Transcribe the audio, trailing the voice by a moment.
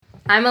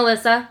I'm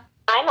Alyssa.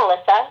 I'm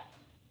Alyssa.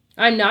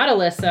 I'm not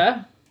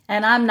Alyssa.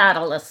 And I'm not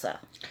Alyssa.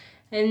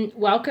 And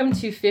welcome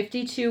to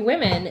 52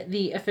 Women,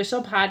 the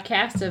official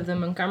podcast of the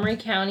Montgomery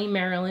County,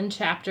 Maryland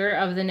chapter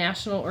of the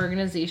National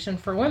Organization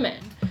for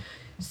Women.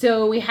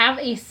 So we have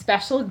a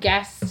special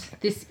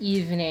guest this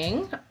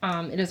evening.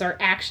 It is our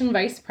Action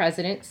Vice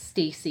President,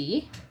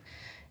 Stacy.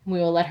 We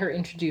will let her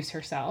introduce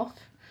herself.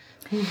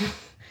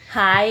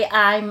 Hi,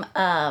 I'm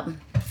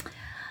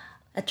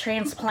a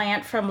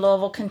transplant from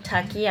Louisville,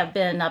 Kentucky. I've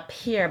been up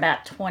here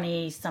about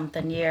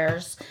 20-something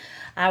years.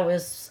 I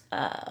was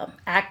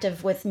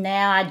active with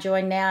NOW. I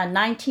joined NOW in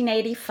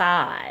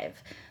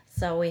 1985.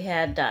 So we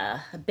had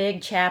a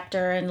big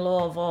chapter in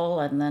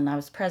Louisville, and then I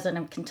was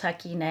president of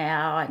Kentucky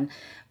NOW, and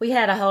we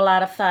had a whole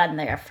lot of fun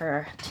there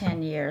for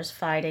 10 years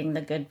fighting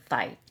the good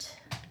fight.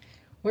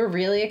 We're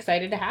really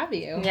excited to have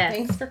you. Yes.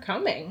 Thanks for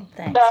coming.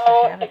 Thanks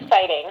for having me.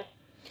 Exciting.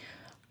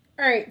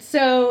 All right,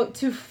 so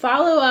to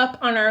follow up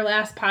on our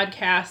last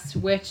podcast,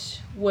 which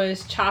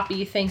was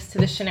choppy thanks to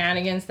the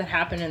shenanigans that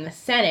happened in the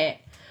Senate,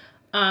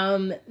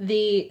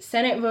 the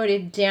Senate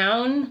voted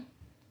down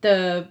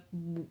the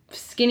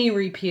skinny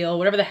repeal,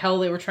 whatever the hell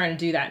they were trying to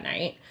do that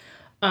night.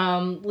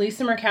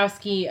 Lisa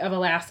Murkowski of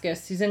Alaska,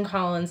 Susan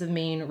Collins of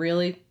Maine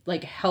really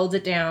held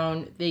it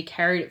down. They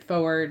carried it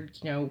forward.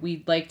 You know,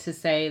 we'd like to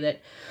say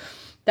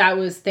that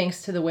was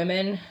thanks to the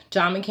women.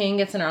 John McCain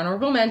gets an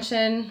honorable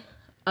mention.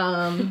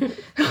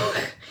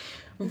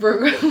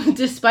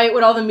 Despite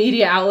what all the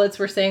media outlets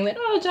were saying that,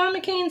 John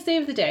McCain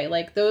saved the day.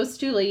 Those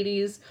two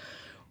ladies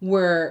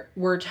were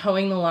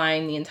towing the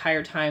line the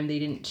entire time. They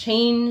didn't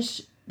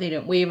change. They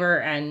didn't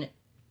waver. And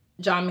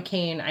John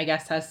McCain, I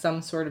guess, has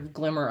some sort of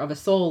glimmer of a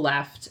soul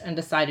left and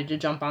decided to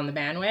jump on the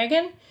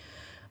bandwagon.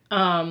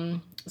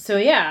 So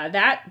yeah,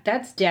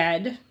 that's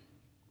dead.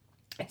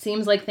 It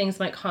seems like things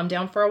might calm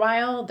down for a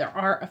while. There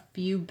are a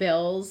few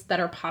bills that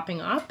are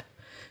popping up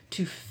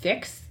to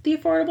fix the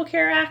Affordable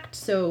Care Act.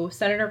 So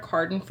Senator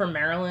Cardin from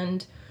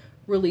Maryland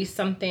released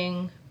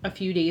something a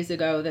few days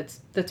ago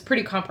that's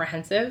pretty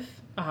comprehensive,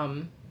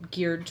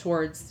 geared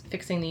towards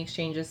fixing the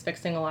exchanges,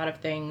 fixing a lot of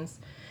things.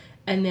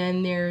 And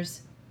then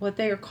there's what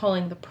they are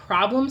calling the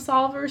Problem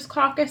Solvers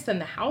Caucus in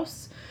the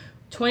House.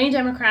 20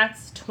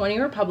 Democrats, 20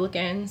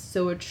 Republicans,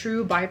 so a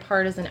true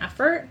bipartisan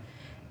effort.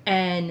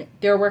 And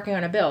they're working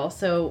on a bill.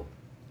 So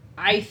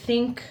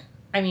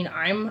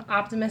I'm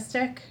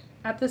optimistic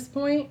at this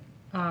point.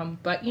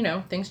 But,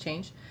 things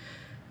change.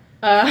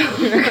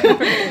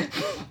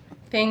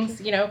 Things.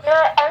 There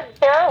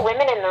are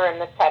women in the room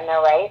this time,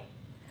 though, right?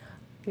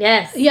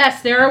 Yes.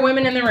 Yes, there are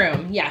women in the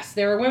room. Yes,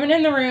 there are women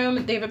in the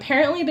room. They've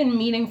apparently been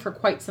meeting for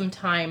quite some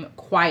time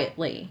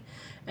quietly.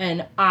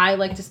 And I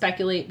like to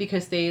speculate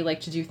because they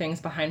like to do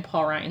things behind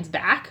Paul Ryan's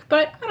back.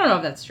 But I don't know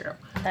if that's true.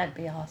 That'd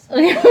be awesome.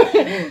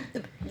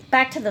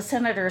 Back to the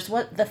senators.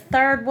 What, the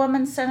third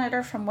woman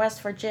senator from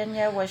West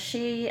Virginia, was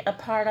she a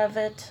part of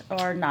it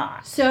or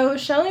not? So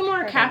Shelley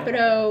Moore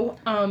Capito,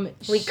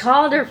 We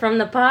called her from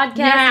the podcast.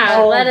 Yeah.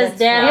 She let us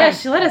down. Yeah,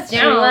 she let us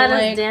down. She let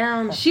us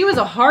down. She was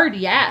a hard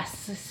yes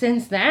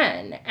since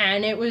then,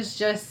 and it was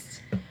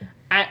just,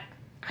 I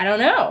don't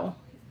know.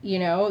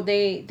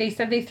 They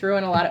said they threw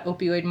in a lot of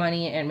opioid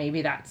money, and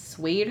maybe that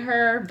swayed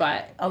her,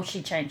 but... Oh,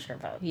 she changed her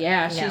vote.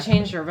 Yeah, she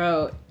changed her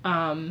vote.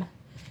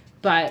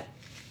 But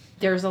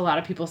there's a lot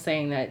of people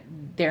saying that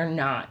they're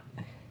not...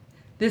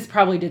 This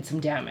probably did some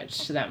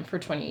damage to them for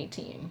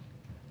 2018.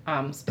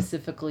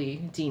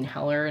 Specifically, Dean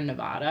Heller in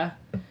Nevada.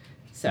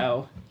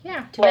 So,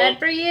 yeah. Too bad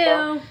for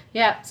you.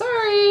 Yeah,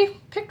 sorry.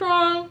 Picked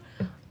wrong.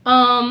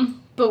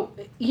 But,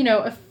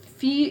 a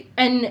few...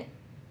 And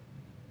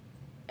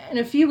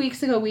a few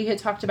weeks ago, we had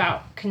talked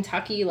about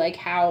Kentucky,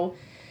 how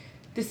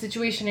the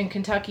situation in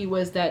Kentucky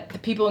was that the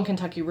people in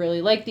Kentucky really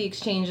liked the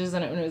exchanges,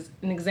 and it was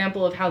an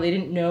example of how they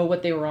didn't know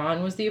what they were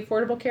on was the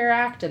Affordable Care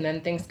Act, and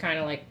then things kind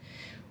of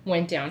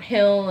went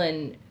downhill.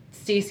 And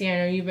Stacey, I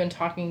know you've been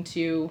talking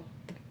to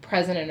the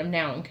president of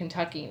NOW in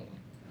Kentucky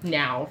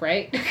now,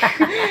 right?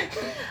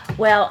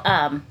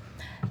 Well,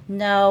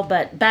 no,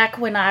 but back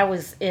when I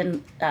was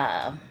in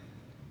NOW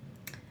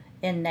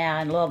in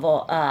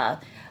Louisville,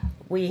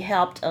 we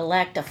helped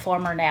elect a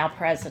former NOW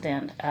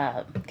president,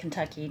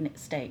 Kentucky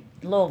State,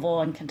 Louisville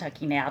and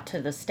Kentucky NOW,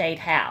 to the state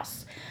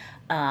house.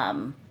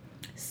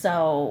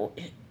 So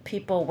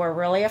people were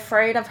really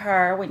afraid of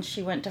her when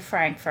she went to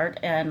Frankfurt,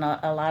 and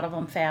a lot of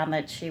them found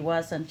that she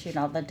wasn't,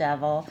 the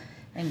devil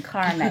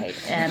incarnate.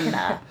 And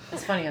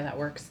It's funny how that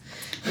works.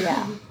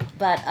 yeah,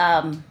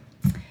 but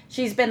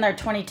she's been there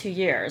 22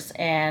 years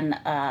and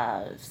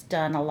has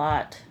done a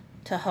lot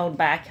to hold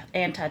back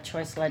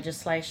anti-choice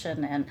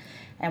legislation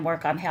and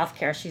work on health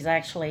care. She's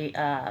actually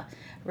a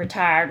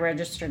retired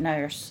registered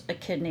nurse, a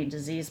kidney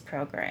disease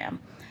program.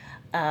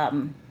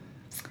 And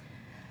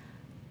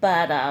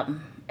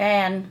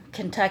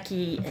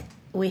Kentucky,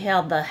 we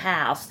held the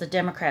House. The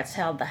Democrats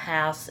held the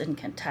House in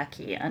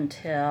Kentucky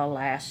until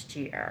last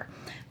year.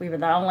 We were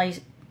the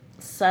only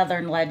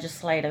Southern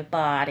legislative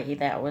body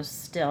that was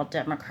still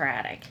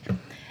Democratic.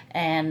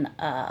 And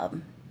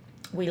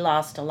we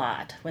lost a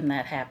lot when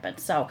that happened.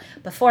 So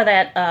before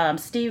that,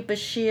 Steve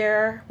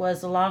Beshear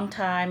was a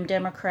longtime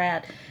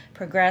Democrat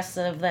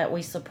progressive that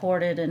we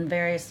supported in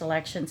various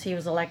elections. He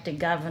was elected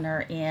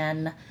governor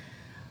in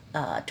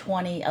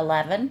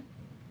 2011,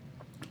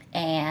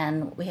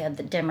 and we had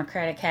the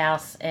Democratic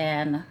House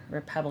and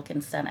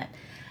Republican Senate.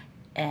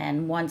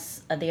 And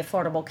once the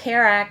Affordable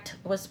Care Act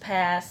was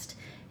passed,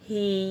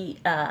 he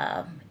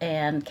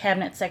and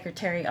Cabinet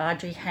Secretary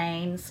Audrey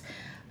Haynes,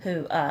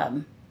 who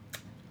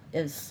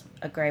is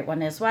a great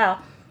one as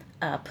well,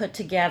 put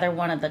together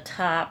one of the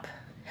top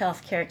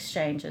healthcare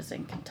exchanges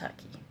in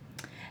Kentucky.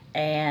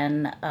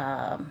 And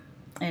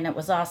it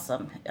was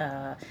awesome.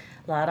 A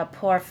lot of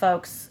poor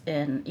folks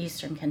in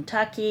eastern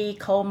Kentucky,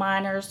 coal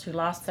miners who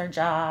lost their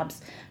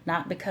jobs,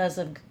 not because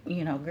of,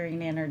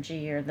 green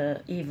energy or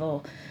the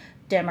evil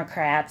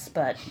Democrats,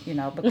 but,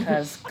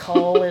 because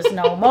coal is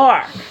no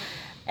more.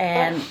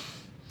 And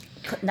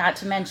not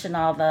to mention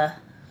all the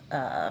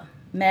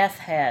meth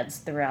heads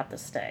throughout the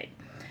state.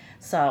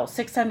 So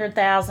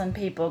 600,000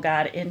 people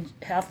got in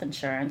health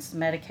insurance,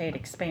 Medicaid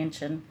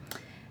expansion,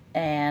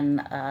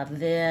 and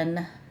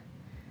then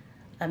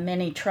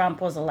Minnie Trump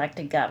was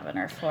elected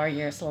governor 4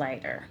 years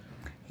later.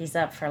 He's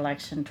up for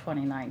election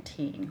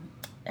 2019.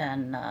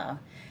 And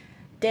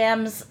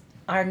Dems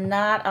are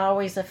not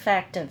always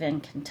effective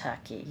in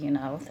Kentucky.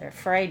 They're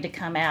afraid to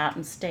come out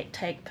and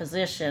take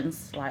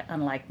positions,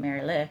 unlike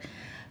Mary Lou.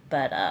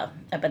 But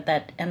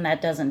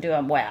that doesn't do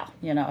them well.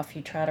 If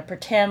you try to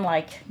pretend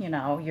like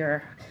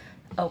you're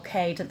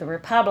okay to the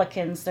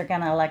Republicans, they're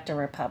going to elect a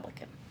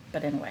Republican.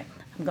 But anyway,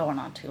 I'm going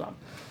on too long.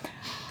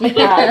 It's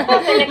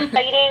an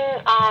exciting.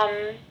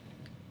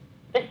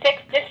 The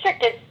 6th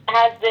district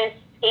has this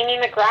Amy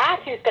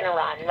McGrath who's going to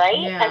run, right?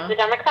 Yeah. As the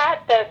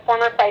Democrat, the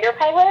former fighter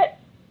pilot.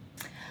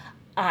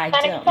 I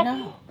don't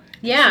know.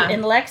 Yeah.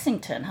 In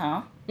Lexington,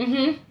 huh?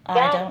 Mm-hmm.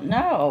 I don't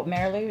know.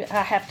 Mary Lou,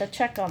 I have to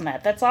check on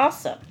that. That's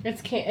awesome.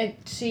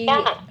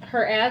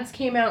 Her ads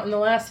came out in the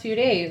last few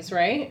days,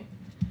 right?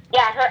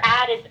 Yeah, her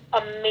ad is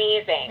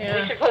amazing.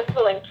 Yeah. We should post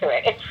the link to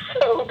it. It's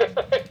so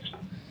good.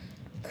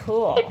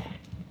 Cool.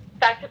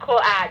 That's a cool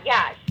ad.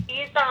 Yeah,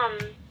 she's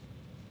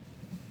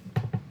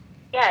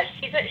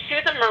she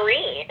was a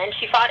Marine and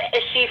she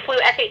flew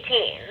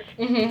F-18s.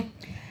 Mm-hmm.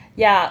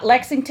 Yeah,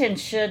 Lexington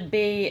should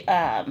be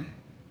a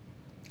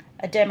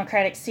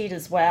Democratic seat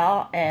as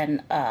well,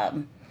 and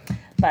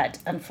but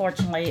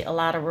unfortunately a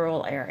lot of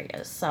rural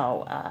areas.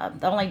 So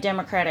the only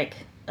Democratic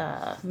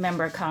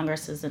member of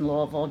Congress is in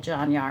Louisville,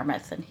 John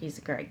Yarmouth, and he's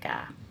a great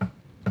guy.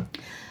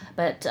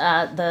 But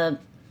the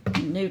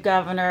new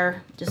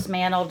governor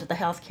dismantled the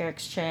healthcare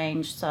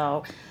exchange,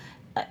 so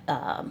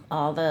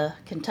all the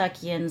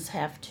Kentuckians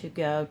have to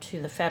go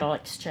to the federal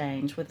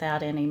exchange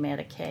without any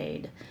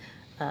Medicaid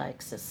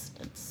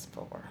existence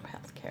for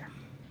healthcare.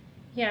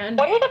 Yeah.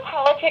 What are the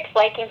politics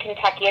like in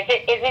Kentucky? Is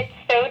it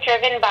so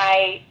driven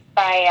by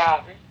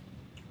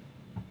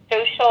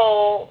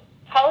social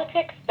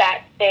politics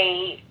that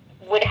they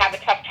would have a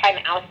tough time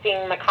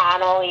ousting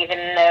McConnell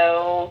even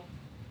though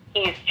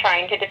he's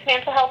trying to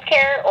dismantle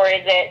healthcare, or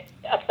is it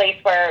a place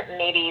where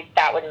maybe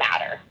that would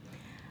matter?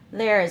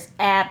 There is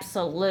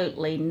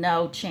absolutely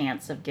no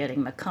chance of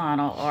getting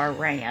McConnell or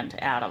Rand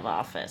out of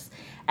office.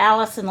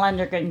 Allison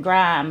Lundergan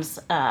Grimes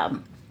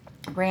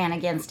ran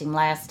against him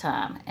last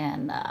time,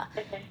 and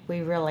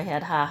we really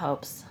had high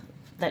hopes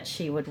that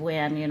she would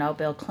win.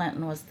 Bill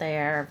Clinton was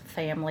there,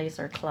 families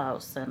are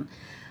close, and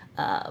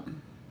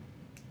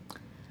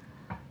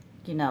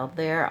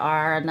there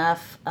are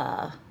enough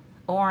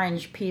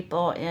orange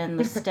people in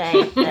the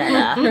state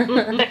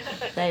that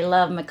they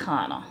love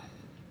McConnell.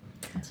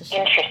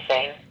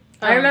 Interesting.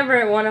 I remember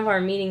at one of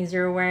our meetings you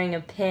were wearing a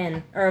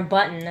pin or a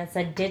button that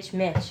said Ditch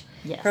Mitch.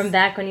 Yes. From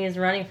back when he was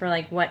running for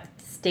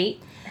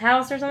state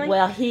house or something?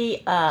 Well,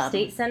 he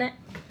State Senate?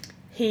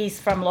 he's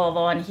from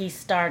Louisville, and he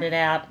started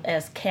out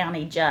as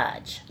county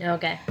judge.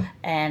 Okay.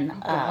 And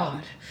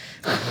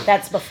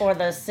that's before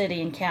the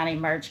city and county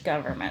merged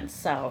governments.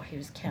 So he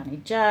was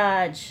county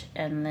judge,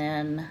 and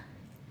then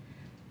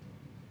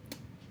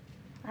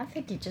I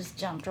think he just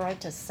jumped right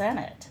to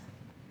Senate.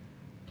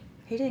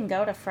 He didn't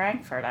go to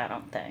Frankfurt, I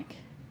don't think.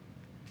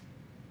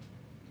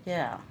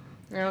 Yeah.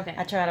 Okay.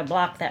 I try to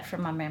block that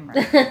from my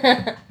memory.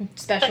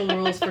 Special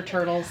rules for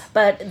turtles.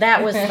 But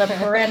that was the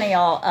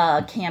perennial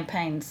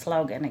campaign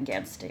slogan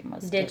against him,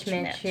 was Ditch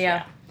Mitch,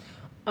 yeah.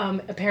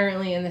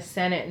 Apparently in the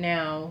Senate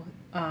now,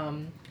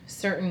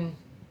 certain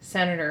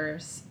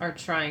senators are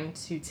trying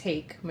to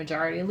take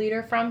majority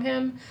leader from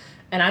him.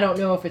 And I don't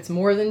know if it's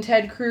more than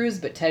Ted Cruz,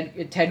 but Ted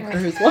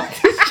Cruz wants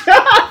his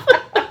job.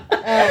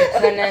 Oh,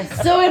 goodness.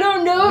 So I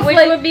don't know if Which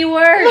would be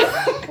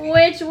worse?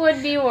 Which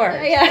would be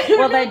worse? Yeah.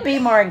 Well, they'd be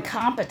more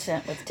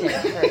incompetent with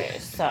Ted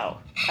Cruz. So,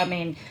 I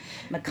mean,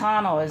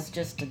 McConnell is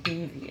just a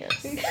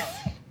devious.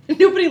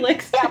 Nobody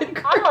likes Ted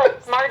Cruz. McConnell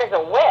is smart as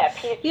a whip.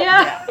 He's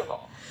Yeah.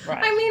 evil.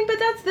 Right. I mean, but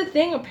that's the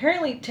thing.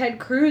 Apparently, Ted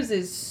Cruz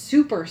is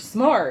super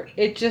smart.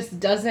 It just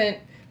doesn't,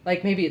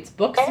 maybe it's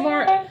book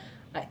smart.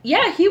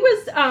 Yeah, he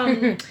was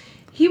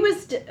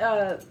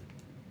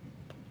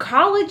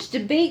college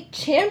debate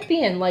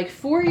champion, like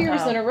 4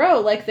 years in a row.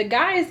 Like, the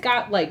guy's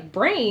got, like,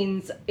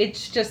 brains.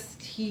 It's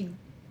just he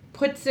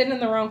puts it in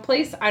the wrong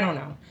place. I don't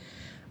know.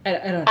 I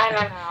don't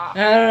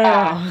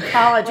know.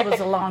 College was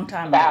a long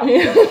time ago.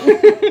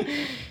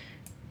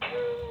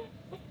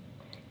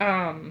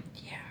 Yeah.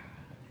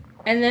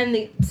 And then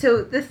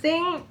the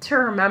thing to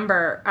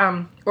remember,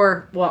 I'll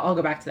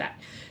go back to that.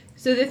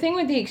 So the thing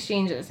with the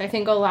exchanges, I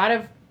think a lot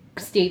of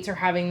states are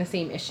having the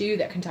same issue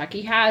that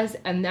Kentucky has,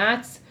 and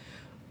that's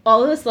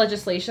all of this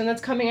legislation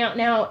that's coming out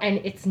now, and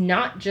it's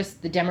not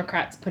just the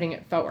Democrats putting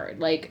it forward.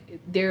 Like,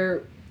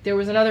 there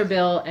was another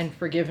bill, and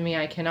forgive me,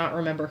 I cannot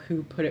remember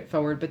who put it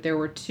forward, but there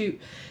were two.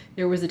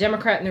 There was a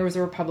Democrat and there was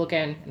a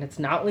Republican, and it's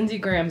not Lindsey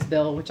Graham's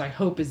bill, which I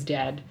hope is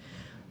dead.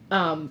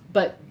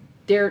 But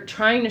they're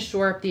trying to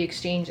shore up the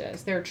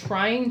exchanges. They're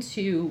trying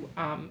to,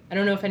 I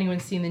don't know if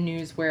anyone's seen the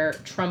news where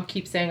Trump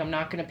keeps saying, I'm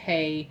not going to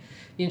pay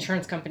the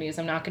insurance companies.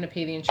 I'm not going to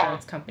pay the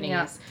insurance companies.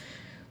 Yeah.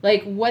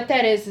 Like, what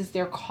that is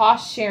they're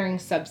cost-sharing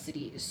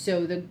subsidies.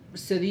 So the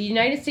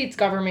United States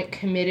government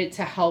committed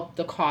to help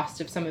the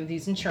cost of some of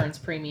these insurance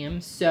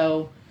premiums.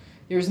 So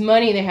there's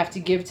money they have to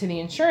give to the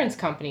insurance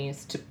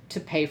companies to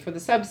pay for the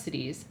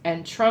subsidies.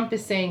 And Trump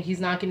is saying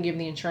he's not going to give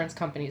the insurance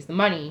companies the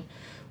money,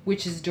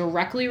 which is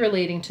directly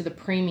relating to the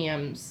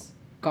premiums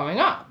going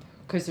up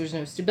because there's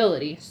no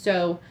stability.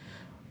 So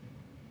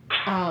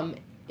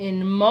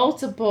in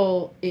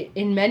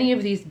many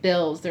of these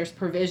bills, there's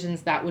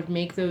provisions that would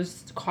make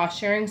those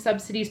cost-sharing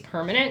subsidies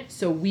permanent,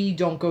 so we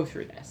don't go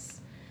through this.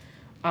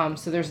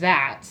 So there's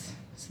that.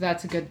 So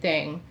that's a good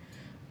thing.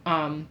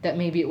 That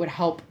maybe it would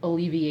help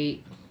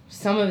alleviate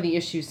some of the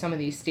issues some of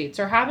these states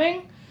are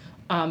having.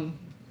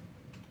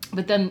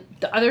 But then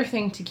the other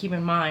thing to keep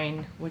in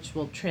mind, which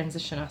will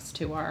transition us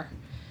to our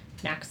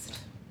next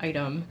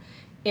item,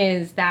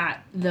 is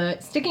that the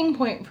sticking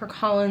point for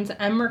Collins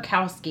and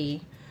Murkowski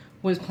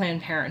was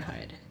Planned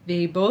Parenthood.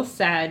 They both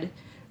said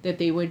that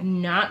they would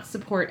not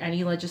support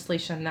any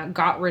legislation that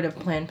got rid of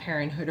Planned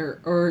Parenthood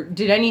or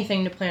did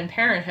anything to Planned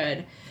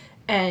Parenthood.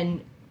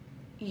 And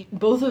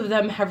both of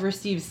them have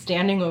received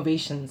standing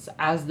ovations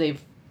as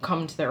they've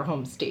come to their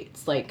home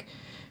states. Like,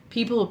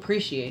 people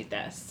appreciate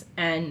this.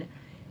 And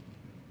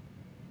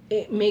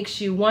it makes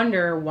you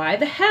wonder why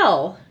the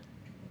hell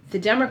the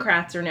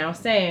Democrats are now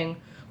saying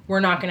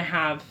we're not going to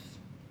have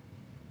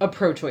a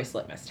pro-choice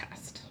litmus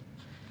test.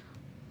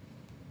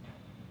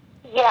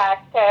 Yeah,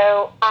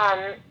 so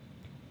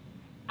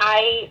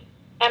I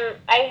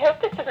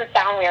hope this doesn't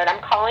sound weird.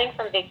 I'm calling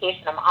from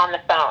vacation. I'm on the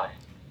phone,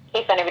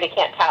 in case anybody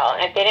can't tell.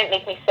 And they didn't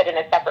make me sit in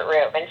a separate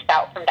room and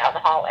shout from down the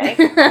hallway.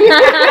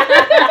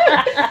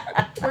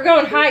 We're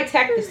going high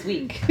tech this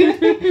week.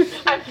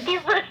 I'm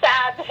super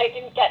sad that I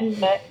didn't get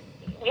to.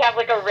 We have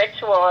like a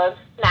ritual of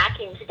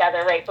snacking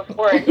together right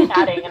before and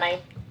chatting, and I'm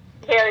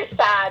very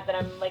sad that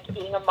I'm like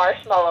eating a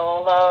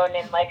marshmallow alone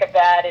in like a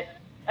bed in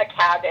a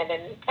cabin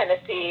in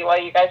Tennessee while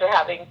you guys are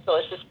having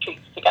delicious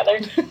treats together.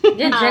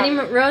 Yeah, Jenny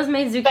Rose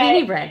made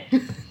zucchini bread.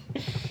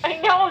 I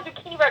know,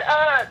 zucchini bread.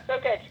 Oh, it's so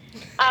good.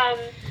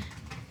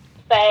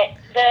 But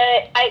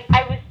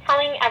I was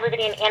telling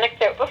everybody an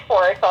anecdote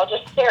before, so I'll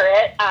just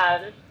share it,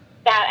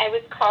 that I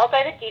was called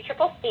by the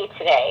DCCC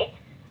today.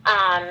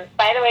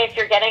 By the way, if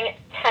you're getting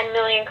 10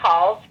 million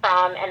calls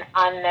from an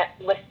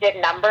unlisted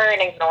number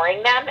and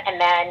ignoring them, and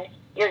then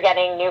you're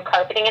getting new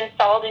carpeting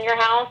installed in your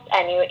house,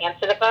 and you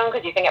answer the phone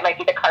because you think it might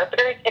be the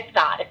carpenters, it's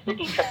not. It's the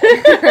DCCC.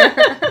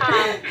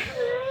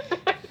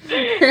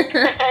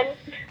 And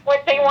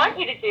what they want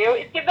you to do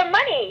is give them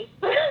money.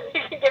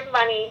 You can give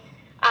money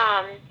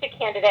to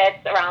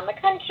candidates around the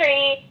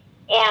country,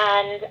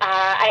 and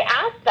I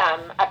asked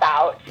them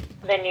about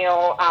the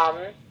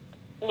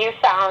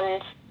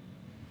newfound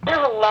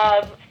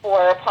love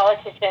for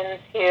politicians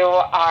who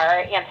are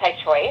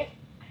anti-choice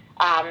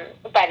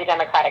by the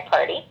Democratic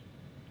Party.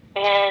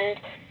 And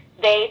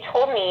they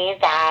told me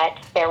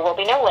that there will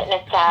be no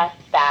litmus test,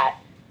 that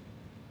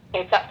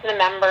it's up to the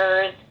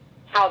members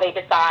how they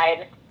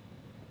decide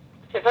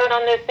to vote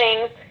on those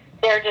things.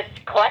 They're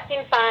just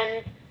collecting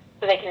funds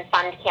so they can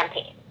fund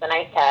campaigns. And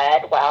I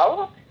said,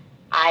 well,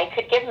 I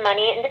could give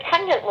money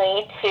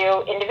independently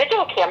to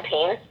individual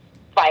campaigns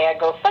via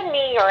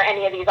GoFundMe or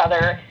any of these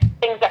other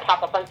things that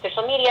pop up on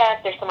social media.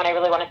 If there's someone I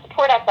really want to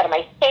support outside of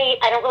my state,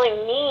 I don't really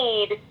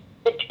need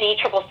the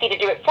DCCC to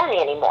do it for me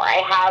anymore.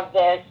 I have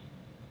this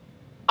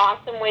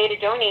awesome way to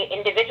donate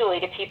individually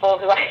to people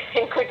who I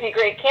think would be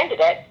great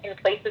candidates in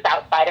places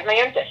outside of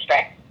my own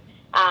district.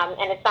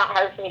 And it's not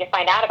hard for me to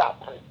find out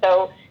about them.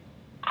 So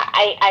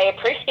I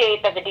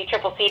appreciate that the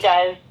DCCC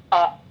does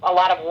a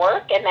lot of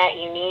work and that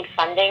you need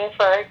funding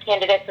for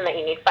candidates and that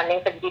you need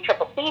funding for the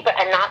DCCC, but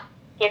I'm not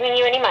giving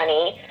you any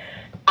money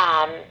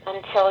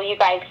until you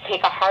guys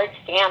take a hard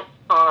stance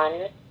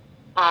on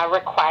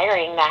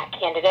requiring that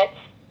candidates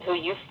who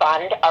you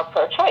fund are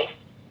pro-choice.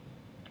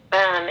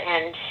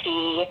 And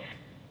she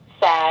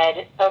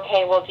said,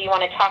 okay, well, do you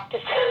want to talk to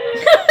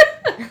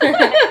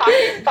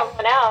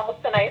someone else?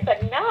 And I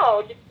said,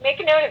 no, just make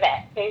a note of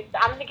it.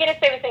 I'm going to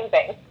say the same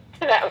thing.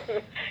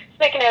 Just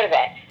make a note of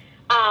it.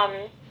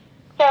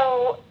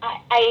 So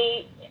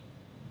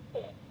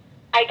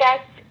I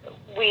guess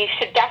we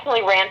should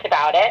definitely rant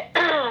about it,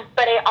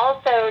 but I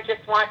also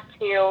just want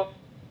to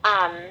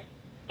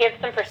give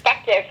some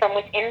perspective from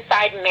within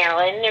inside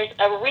Maryland. There's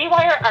a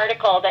Rewire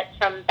article that's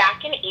from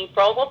back in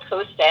April. We'll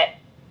post it,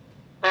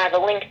 the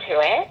link to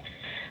it.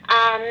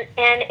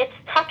 And it's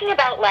talking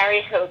about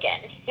Larry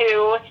Hogan,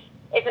 who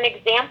is an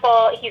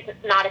example. He's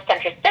not a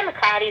centrist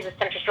Democrat, he's a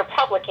centrist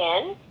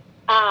Republican,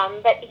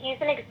 but he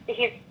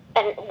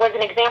was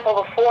an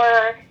example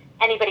before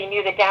anybody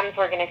knew the Dems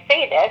were going to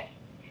say this.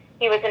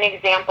 He was an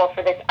example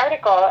for this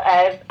article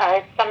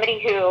of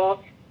somebody who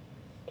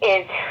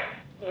is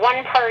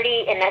one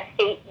party in a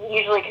state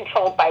usually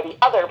controlled by the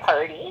other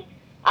party,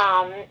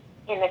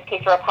 in this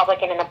case a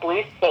Republican in a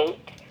blue state,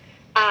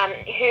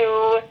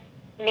 who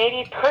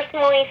maybe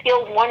personally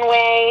feels one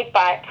way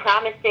but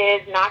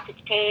promises not to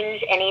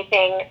change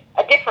anything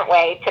a different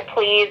way to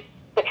please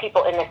the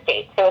people in the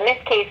state. So in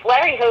this case,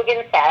 Larry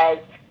Hogan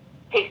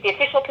takes the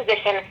official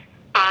position,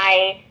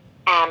 I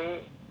am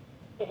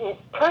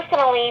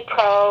personally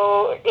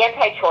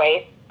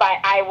anti-choice, but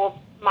I won't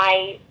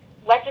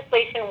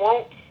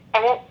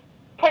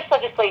push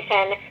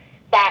legislation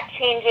that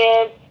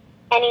changes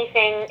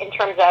anything in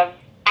terms of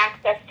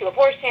access to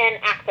abortion,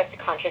 access to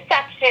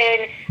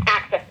contraception,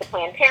 access to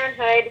Planned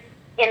Parenthood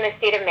in the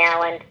state of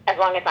Maryland as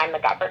long as I'm the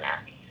governor.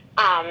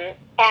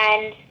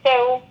 And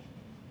so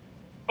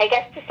I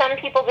guess to some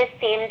people this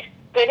seemed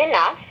good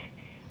enough.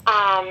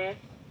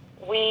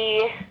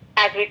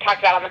 As we've talked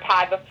about on the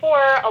pod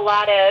before, a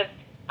lot of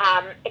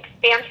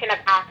expansion of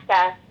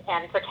access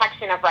and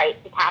protection of rights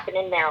has happened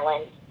in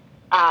Maryland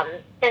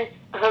since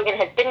Hogan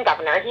has been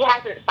governor. He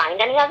hasn't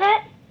signed any of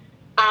it.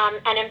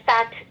 And in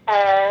fact,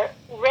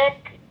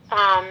 Rick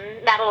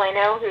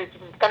Madaleno, who's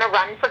going to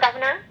run for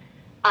governor,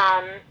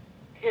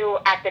 who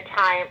at the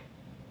time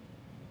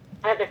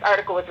this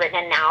article was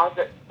written in now, is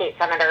a state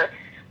senator,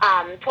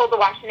 told the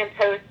Washington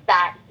Post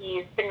that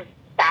he's been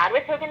sad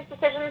with Hogan's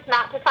decisions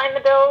not to sign the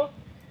bills.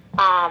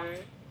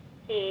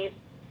 He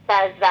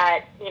says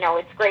that,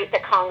 it's great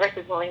that Congress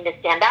is willing to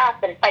stand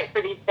up and fight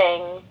for these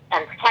things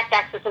and protect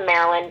access in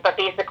Maryland, but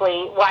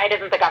basically, why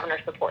doesn't the governor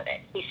support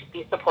it? He should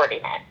be supporting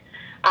it.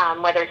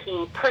 Whether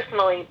he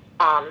personally,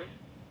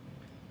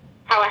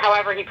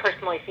 however he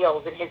personally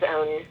feels in his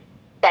own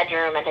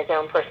bedroom and his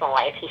own personal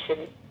life, he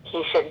should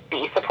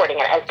be supporting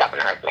it as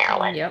governor of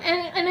Maryland. Yep.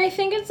 And I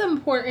think it's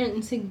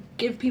important to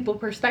give people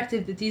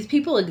perspective that these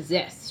people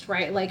exist,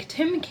 right? Like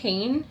Tim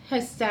Kaine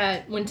has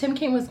said, when Tim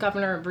Kaine was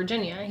governor of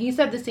Virginia, he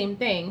said the same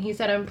thing. He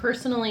said, I'm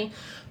personally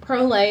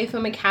pro-life,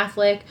 I'm a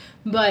Catholic,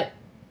 but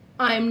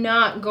I'm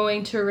not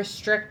going to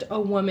restrict a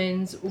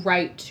woman's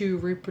right to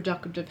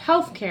reproductive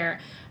health care.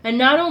 And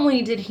not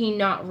only did he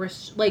not,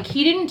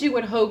 he didn't do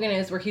what Hogan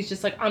is, where he's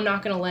just like, I'm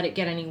not going to let it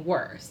get any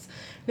worse.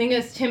 I think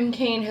as Tim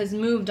Kaine has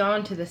moved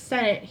on to the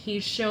Senate,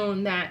 he's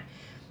shown that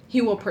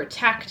he will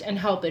protect and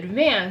help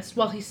advance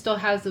while he still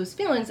has those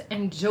feelings.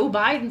 And Joe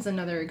Biden's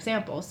another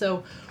example.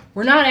 So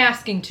we're not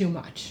asking too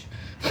much.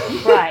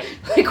 Right.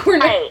 We're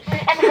not. Right.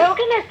 And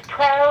Hogan is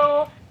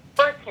pro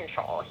birth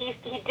control. He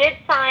did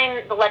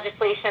sign the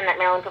legislation that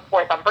Maryland put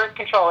forth on birth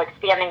control,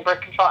 expanding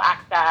birth control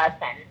access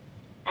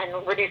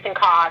and reducing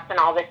costs and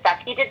all this stuff.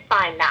 He did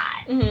sign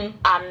that.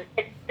 Mm-hmm.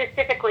 It's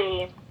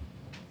specifically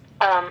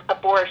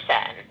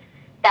abortion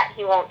that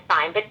he won't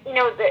sign. But,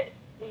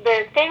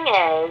 the thing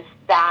is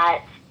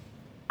that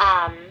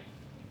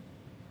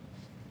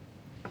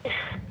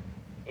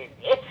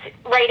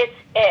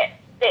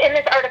in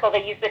this article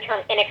they use the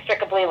term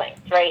inextricably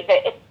linked, right?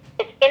 That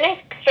it's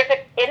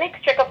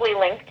inextricably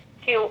linked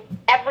to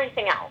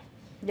everything else.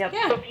 Yep.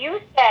 Yeah. So if you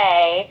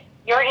say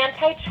you're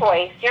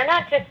anti-choice, you're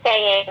not just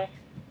saying,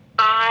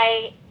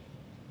 I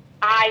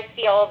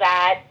feel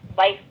that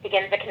life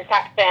begins at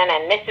conception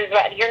and this is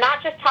what, you're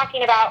not just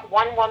talking about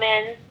one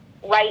woman's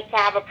right to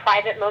have a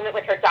private moment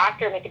with her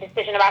doctor, make a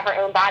decision about her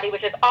own body,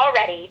 which is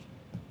already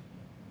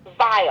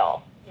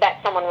vile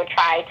that someone would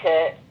try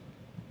to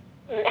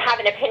have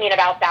an opinion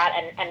about that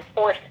and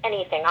force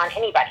anything on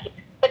anybody.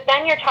 But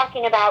then you're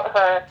talking about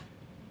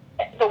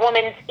the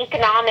woman's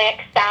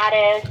economic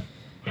status,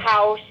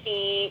 how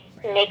she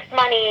makes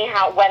money,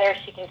 whether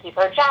she can keep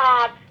her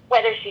job,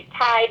 whether she's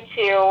tied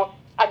to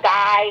a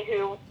guy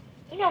who,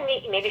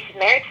 maybe she's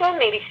married to him,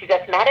 maybe she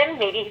just met him,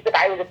 maybe he's the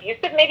guy who's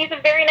abusive, maybe he's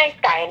a very nice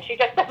guy and she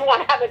just doesn't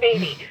want to have a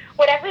baby.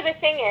 Whatever the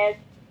thing is,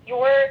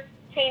 you're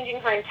changing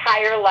her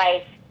entire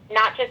life,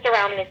 not just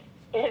around this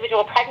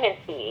individual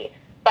pregnancy,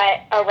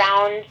 but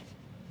around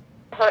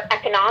her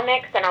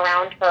economics and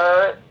around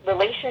her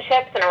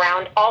relationships and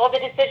around all of the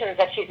decisions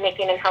that she's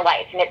making in her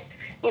life. And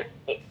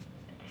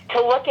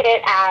to look at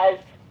it as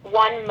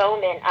one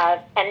moment of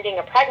ending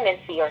a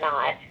pregnancy or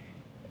not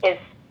is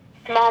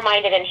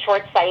small-minded and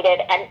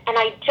short-sighted. And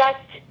I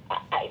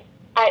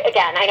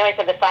know I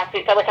said this last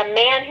week, but like a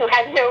man who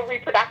has no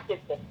reproductive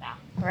system.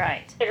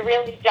 Right. Should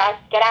really just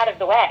get out of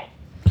the way.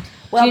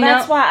 Well,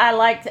 that's why I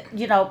like,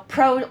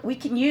 we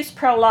can use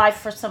pro-life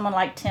for someone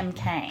like Tim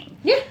Kaine.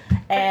 Yeah.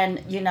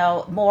 And,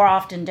 more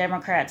often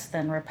Democrats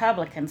than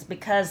Republicans,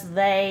 because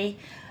they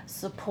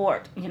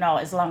support,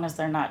 as long as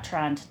they're not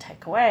trying to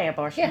take away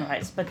abortion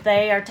rights, but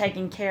they are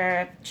taking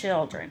care of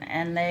children,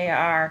 and they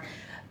are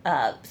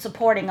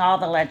supporting all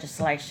the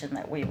legislation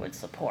that we would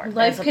support.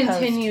 Life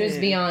continues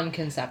beyond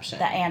conception.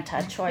 The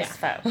anti-choice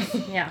folks.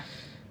 Yeah.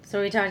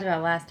 So we talked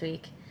about last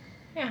week.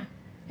 Yeah.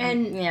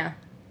 And yeah,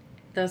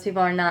 those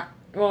people are not.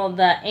 Well,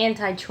 the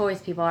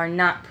anti-choice people are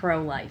not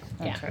pro-life.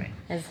 That's right.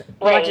 As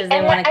much as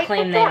they want to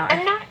claim they are.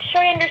 I'm not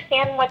sure I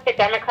understand what the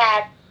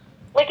Democrats.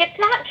 Like, it's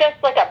not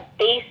just like a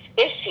base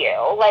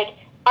issue. Like,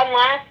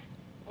 unless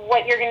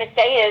what you're going to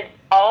say is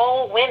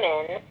all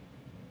women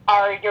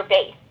are your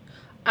base.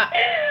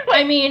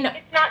 I mean,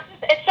 it's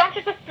not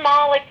just a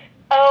small, like,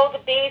 oh, the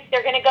base,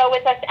 they're going to go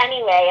with us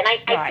anyway. And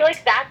I feel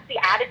like that's the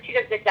attitude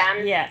of the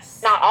Dems.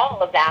 Yes. Not all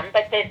of them,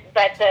 but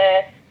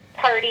the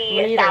party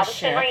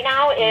establishment right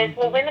now is,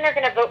 well, women are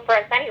going to vote for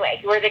us anyway.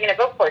 Who are they going to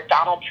vote for?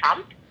 Donald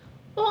Trump?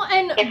 Well,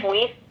 and if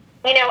we,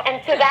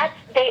 and so that's,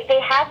 they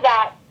have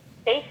that,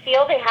 they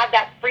feel they have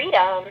that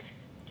freedom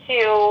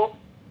to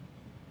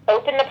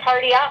open the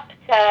party up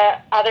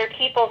to other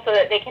people so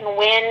that they can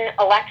win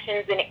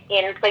elections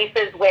in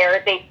places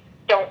where they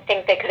don't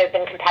think they could have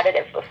been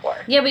competitive before.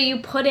 Yeah, but you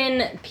put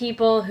in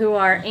people who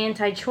are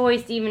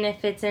anti-choice, even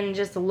if it's in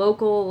just a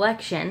local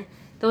election.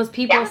 Those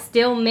people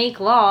still make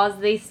laws.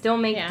 They still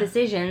make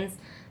decisions.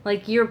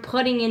 Like, you're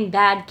putting in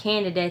bad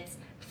candidates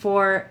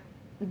for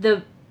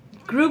the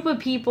group of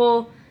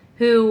people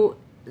who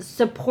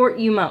support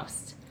you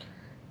most.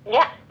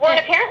 Yeah. Well, and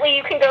apparently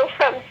you can go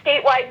from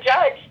statewide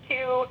judge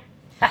to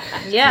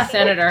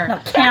senator. No,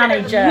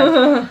 county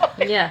judge.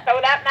 Yeah. So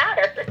that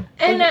matters.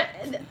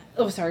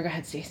 And, sorry, go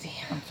ahead, Stacey.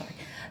 I'm sorry.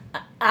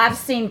 I've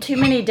seen too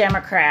many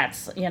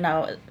Democrats,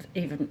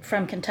 even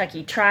from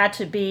Kentucky, try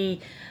to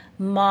be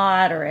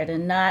moderate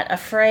and not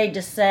afraid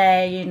to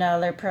say,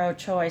 they're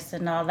pro-choice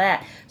and all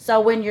that. So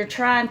when you're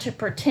trying to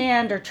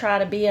pretend or try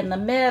to be in the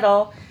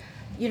middle,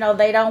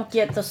 they don't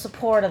get the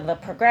support of the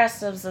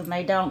progressives, and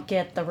they don't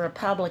get the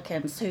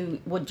Republicans who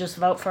would just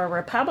vote for a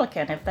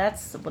Republican if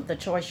that's the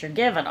choice you're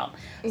giving them.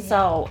 Yeah.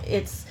 So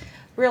it's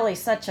really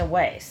such a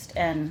waste.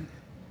 And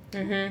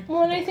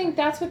well, and I think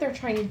that's what they're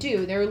trying to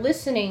do. They're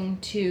listening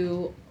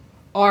to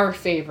our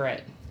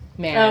favorite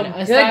man,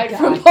 aside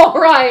from Paul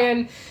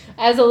Ryan,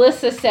 as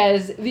Alyssa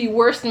says, the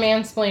worst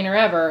mansplainer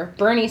ever,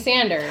 Bernie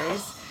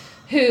Sanders,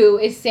 who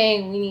is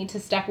saying we need to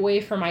step away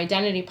from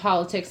identity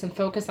politics and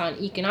focus on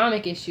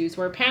economic issues,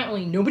 where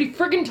apparently nobody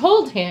friggin'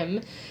 told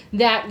him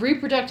that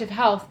reproductive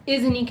health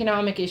is an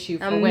economic issue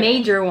for women. A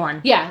major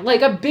one. Yeah,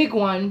 like a big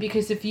one,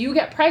 because if you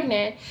get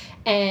pregnant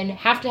and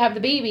have to have the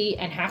baby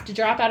and have to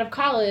drop out of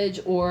college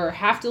or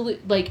have to,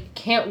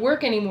 can't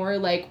work anymore,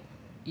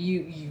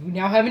 you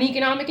now have an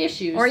economic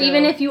issue. Or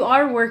even if you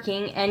are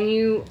working and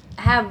you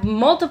have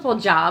multiple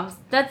jobs,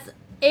 that's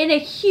a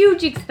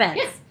huge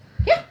expense.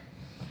 Yeah.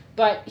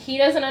 But he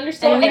doesn't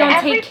understand. And we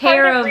don't take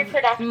care of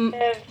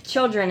reproductive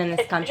children in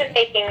this country.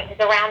 Decision-making is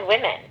around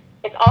women.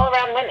 It's all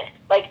around women.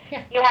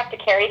 You have to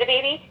carry the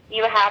baby.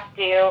 You have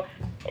to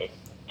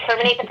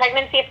terminate the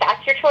pregnancy if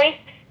that's your choice.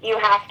 You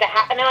have to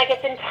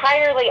it's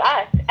entirely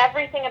us.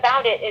 Everything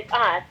about it is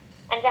us.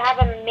 And to have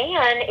a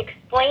man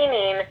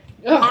explaining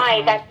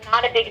why that's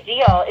not a big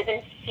deal is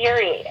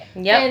infuriating.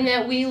 Yep. And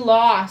that we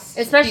lost.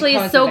 Especially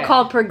a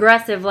so-called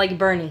progressive like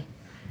Bernie.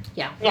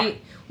 Yeah.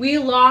 We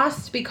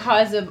lost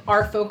because of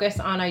our focus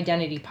on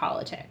identity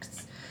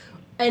politics.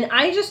 And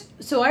I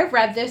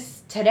read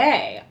this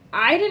today.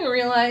 I didn't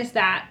realize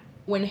that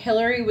when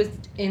Hillary was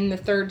in the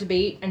third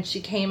debate and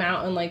she came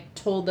out and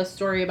told the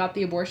story about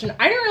the abortion,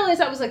 I didn't realize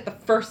that was the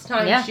first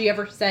time she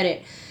ever said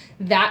it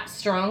that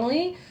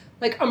strongly.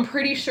 I'm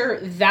pretty sure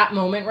that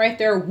moment right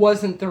there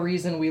wasn't the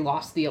reason we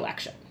lost the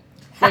election.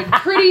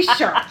 Pretty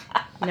sure.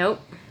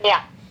 Nope.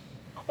 Yeah.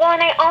 Well,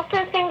 and I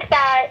also think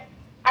that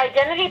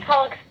identity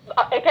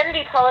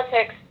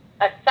politics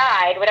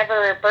aside,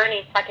 whatever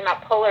Bernie's talking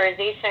about,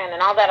 polarization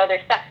and all that other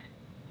stuff,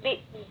 the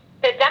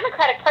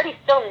Democratic Party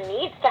still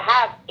needs to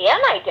have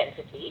an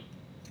identity.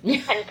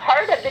 And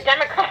part of the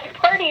Democratic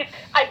Party's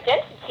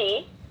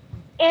identity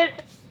is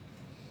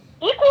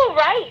equal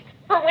rights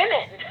for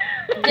women.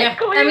 Yeah.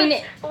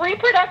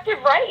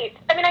 Reproductive rights.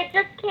 I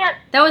just can't.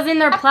 That was in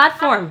their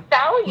platform.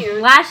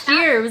 Values. Last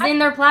year, it was in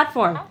their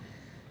platform.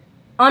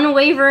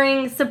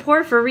 Unwavering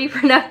support for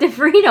reproductive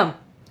freedom.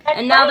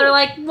 And now they're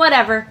like,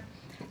 whatever.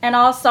 And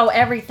also,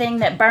 everything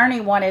that Bernie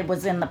wanted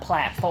was in the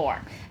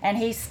platform. And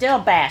he's still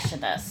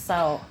bashing us,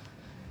 so.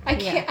 I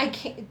can't.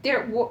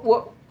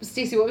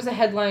 Stacey, what was the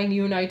headline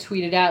you and I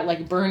tweeted at?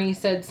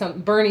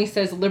 Bernie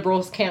says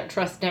liberals can't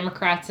trust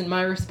Democrats, and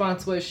my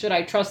response was, should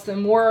I trust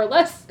them more or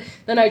less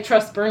than I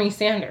trust Bernie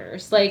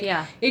Sanders?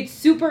 It's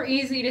super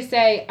easy to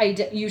say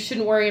you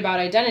shouldn't worry about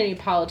identity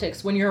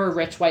politics when you're a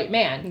rich white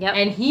man. Yep.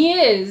 And he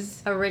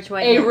is a rich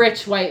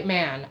white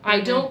man. Mm-hmm.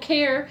 I don't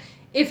care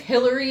if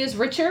Hillary is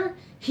richer,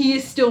 he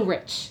is still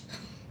rich.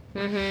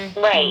 Mm-hmm.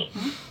 Right.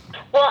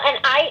 Well, and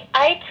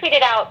I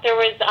tweeted out, there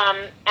was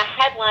a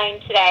headline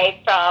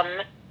today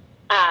from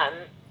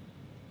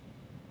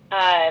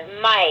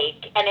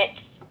Mike, and it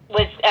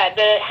was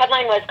the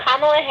headline was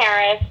Kamala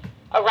Harris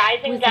A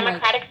rising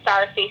Democratic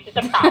star faces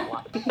a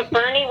problem. The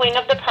Bernie wing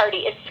of the party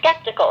is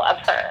skeptical of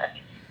her.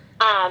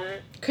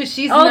 Because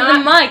she's not...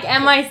 the Mike,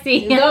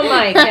 M-I-C. The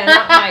Mike, yeah,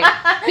 not Mike.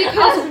 Because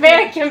I was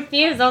very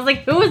confused. I was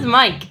like, who is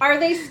Mike? Are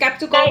they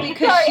skeptical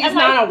because she's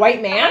not a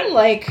white man?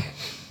 Like...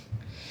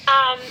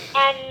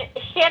 And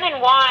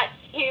Shannon Watts,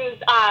 who's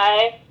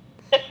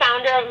the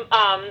founder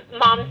of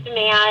Mom's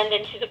Demand,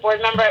 and she's a board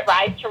member at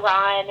Rise to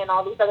Run and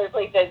all these other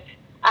places,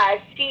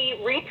 she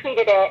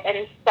retweeted it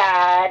and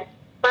said,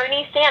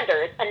 Bernie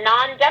Sanders, a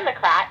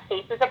non-Democrat,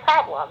 faces a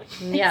problem.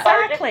 Yeah.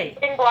 Exactly.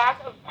 The largest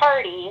block of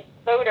party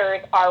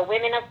voters are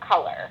women of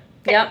color.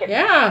 Yep.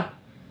 Yeah.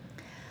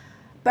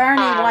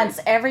 Bernie wants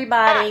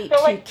everybody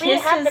to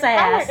kiss his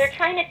ass. They're all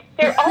trying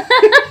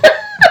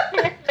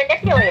to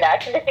manipulate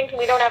us into thinking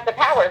we don't have the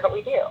power, but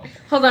we do.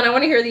 Hold on, I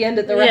want to hear the end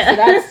of the rest of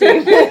that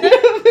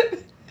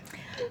statement.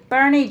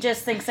 Bernie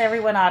just thinks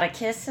everyone ought to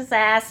kiss his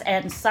ass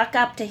and suck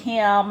up to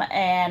him,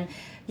 and,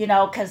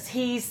 because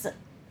he's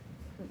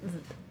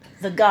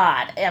the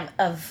god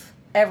of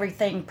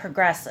everything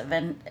progressive.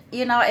 And,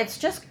 it's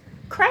just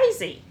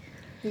crazy.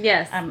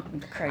 Yes.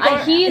 I'm crazy.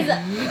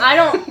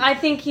 I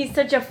think he's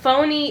such a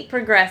phony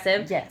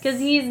progressive. Yes. Because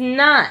he's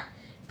not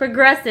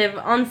progressive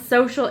on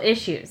social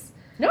issues.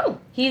 No.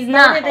 He's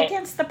not. Voted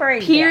against the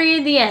Brady.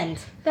 Period. The end.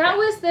 That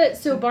was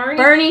so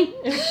Bernie,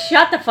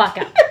 shut the fuck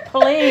up.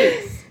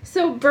 Please.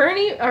 So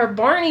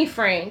Barney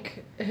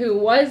Frank, who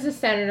was a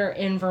senator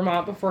in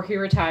Vermont before he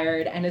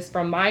retired and is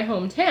from my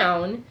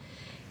hometown,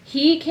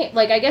 he came,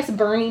 I guess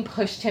Bernie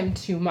pushed him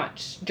too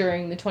much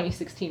during the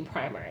 2016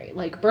 primary.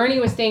 Bernie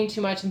was saying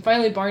too much, and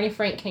finally Barney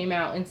Frank came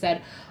out and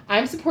said,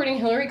 I'm supporting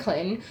Hillary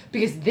Clinton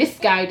because this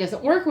guy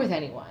doesn't work with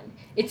anyone.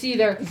 It's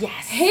either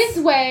his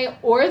way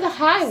or the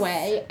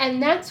highway,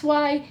 and that's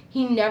why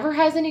he never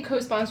has any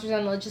co-sponsors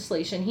on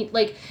legislation.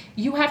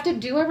 You have to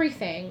do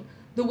everything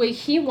the way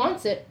he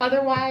wants it,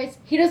 otherwise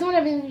he doesn't want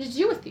anything to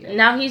do with you.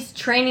 Now he's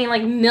training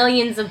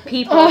millions of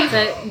people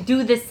to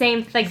do the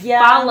same thing,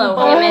 follow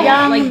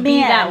him and be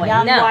that way.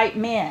 Young white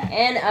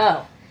men.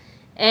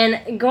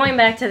 And going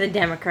back to the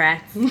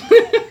Democrats,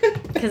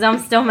 because I'm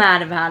still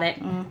mad about it.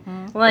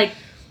 Mm-hmm.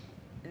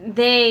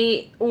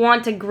 They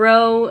want to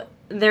grow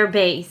their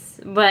base,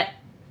 but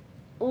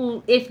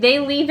if they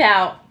leave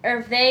out or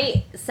if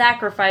they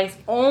sacrifice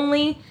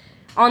only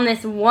on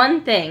this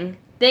one thing,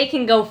 they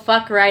can go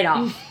fuck right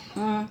off.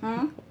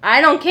 Mm-hmm.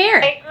 I don't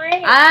care. I agree.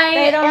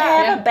 They don't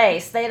have a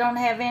base. They don't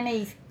have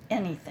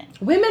anything.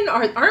 Women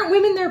aren't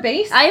women their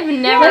base? I've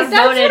never voted.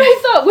 That's what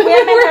I thought. Women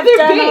have their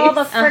done base. all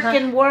the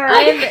freaking work.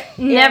 I've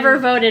never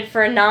voted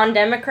for a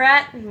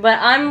non-Democrat, but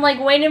I'm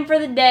waiting for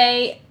the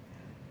day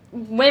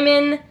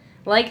women,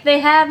 like they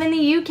have in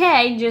the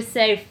UK, just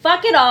say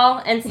fuck it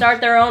all and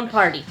start their own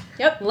party.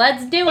 Yep.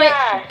 Let's do it,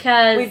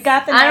 because we've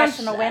got the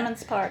National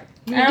Women's Party.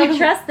 I don't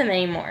trust them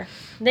anymore.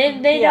 They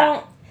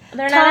don't.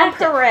 They're not Tom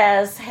active.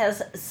 Perez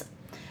has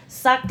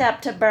sucked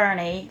up to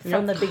Bernie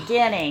from the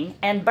beginning,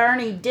 and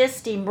Bernie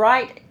dissed him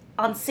right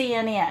on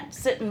CNN,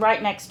 sitting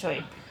right next to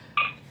him.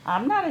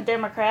 I'm not a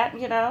Democrat,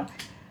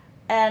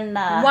 And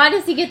why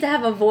does he get to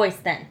have a voice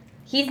then?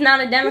 He's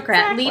not a Democrat.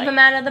 Exactly. Leave him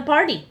out of the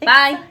party.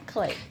 Bye.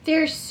 Exactly.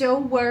 They're so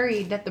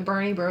worried that the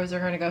Bernie bros are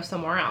going to go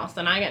somewhere else.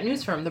 And I got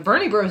news for them. The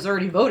Bernie bros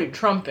already voted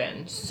Trump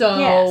in.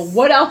 So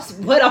what else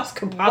could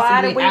possibly happen?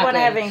 Why do we want to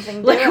have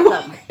anything to do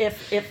with them?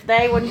 If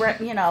they would,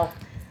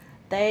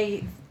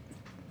 they...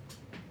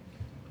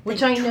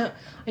 Which I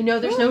know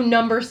there's no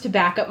numbers to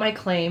back up my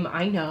claim.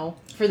 I know.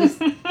 For this,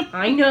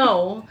 I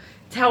know.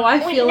 It's how I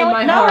feel in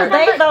my heart. No,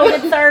 they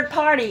voted third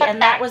party,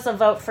 and that was a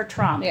vote for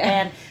Trump. Yeah.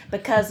 And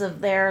because of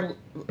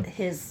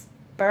Bernie's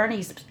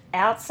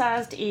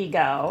outsized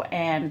ego,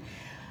 and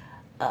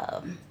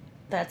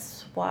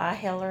that's why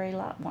Hillary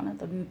lost. One of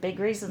the big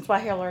reasons why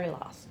Hillary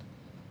lost.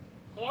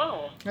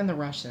 Yeah. And the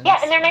Russians. Yeah,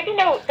 and there might be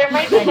no data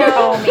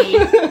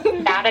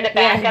to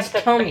back up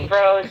the Bernie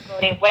bros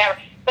voting, whatever.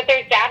 But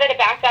there's data to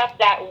back up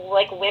that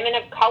women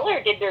of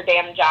color did their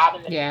damn job.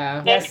 In the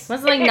Yes.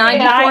 Was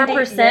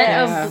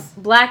 94% of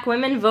black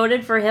women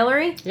voted for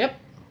Hillary? Yep.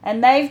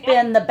 And they've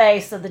been the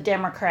base of the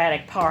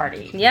Democratic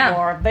Party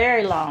for a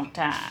very long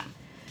time.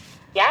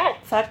 Yes.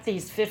 Fuck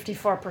these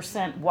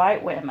 54%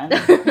 white women.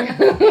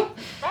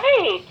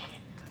 Right.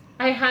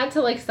 I had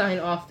to sign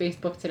off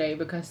Facebook today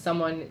because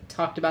someone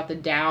talked about the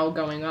Dow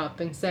going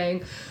up and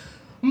saying,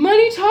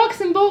 money talks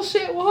and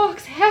bullshit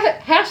walks,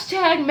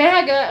 hashtag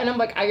MAGA, and I'm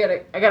like, I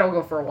gotta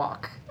go for a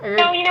walk. I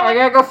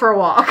gotta go for a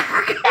walk.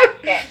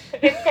 That's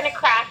it. It's gonna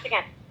crash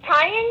again.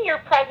 Tying your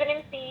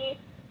presidency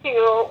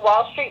to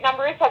Wall Street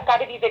numbers has got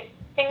to be the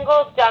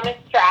single dumbest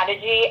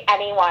strategy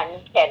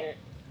anyone can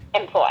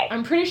employ.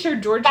 I'm pretty sure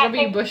George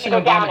W. Bush and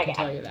Obama can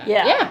tell you that.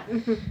 Yeah.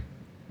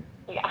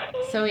 Yeah.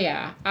 So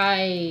yeah,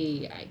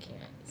 I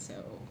can't.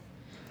 So.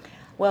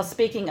 Well,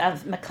 speaking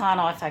of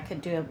McConnell, if I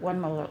could do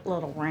one more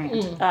little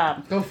rant.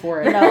 Go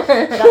for it.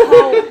 The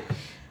whole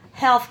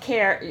health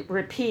care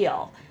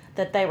repeal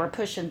that they were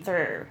pushing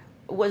through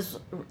was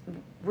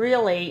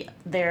really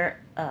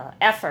their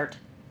effort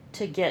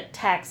to get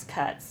tax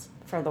cuts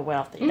for the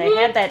wealthy. Mm-hmm. They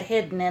had that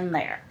hidden in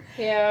there.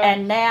 Yeah.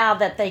 And now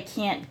that they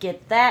can't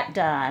get that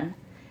done,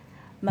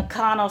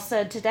 McConnell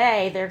said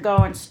today they're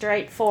going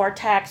straight for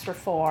tax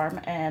reform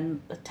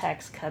and the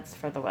tax cuts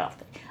for the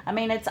wealthy. I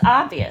mean, it's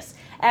obvious.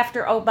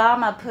 After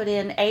Obama put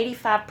in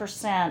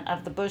 85%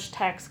 of the Bush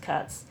tax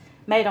cuts,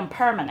 made them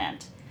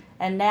permanent,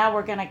 and now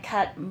we're going to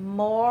cut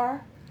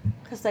more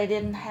because they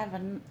didn't have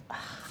an.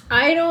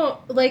 I don't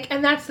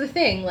and that's the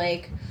thing.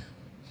 Like,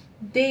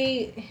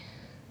 they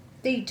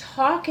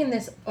talk in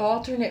this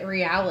alternate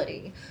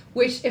reality,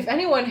 which, if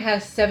anyone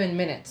has 7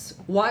 minutes,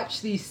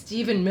 watch the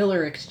Stephen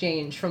Miller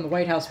exchange from the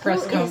White House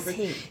press conference. Is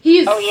he?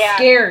 He's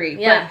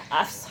scary. Yeah.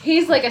 But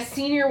he's like a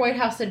senior White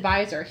House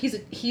advisor. He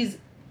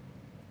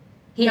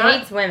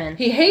hates women.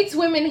 He hates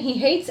women. He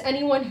hates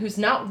anyone who's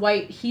not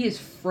white. He is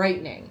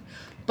frightening.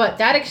 But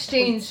that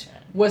exchange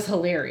was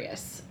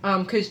hilarious.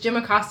 Because Jim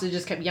Acosta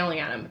just kept yelling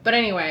at him. But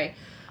anyway,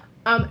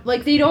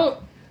 they don't,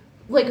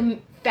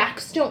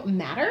 facts don't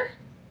matter.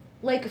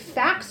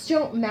 Facts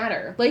don't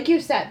matter. Like you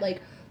said,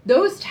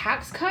 those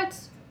tax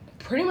cuts,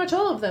 pretty much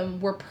all of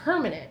them were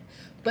permanent.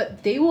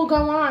 But they will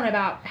go on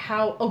about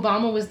how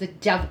Obama was the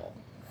devil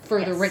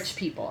for the rich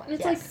people.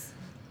 And it's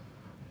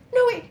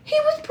no, wait, he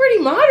was pretty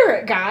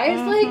moderate, guys.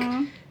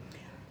 Mm-hmm.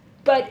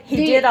 But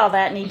he did all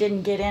that and he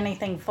didn't get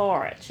anything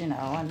for it, and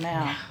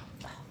now.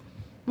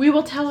 We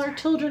will tell our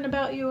children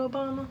about you,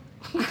 Obama.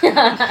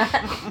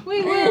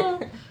 We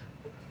will.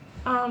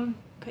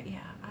 But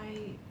yeah,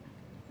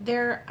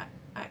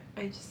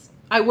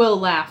 I will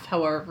laugh,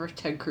 however, if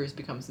Ted Cruz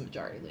becomes the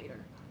majority leader.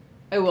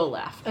 I will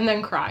laugh and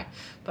then cry,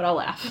 but I'll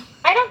laugh.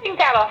 I don't think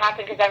that'll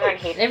happen because everyone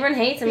hates him. Everyone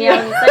hates him. Yeah,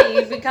 I was gonna say,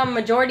 you become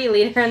majority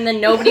leader and then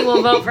nobody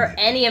will vote for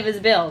any of his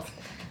bills.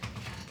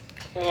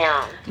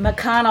 Yeah.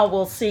 McConnell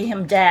will see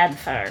him dad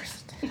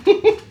first.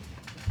 Yeah.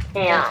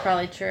 That's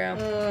probably true.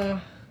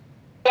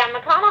 Yeah,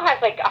 McConnell has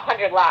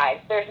 100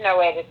 lives. There's no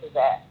way this is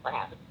it for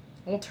him.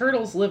 Well,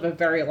 turtles live a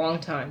very long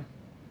time.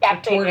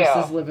 Yes, they do.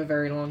 Tortoises live a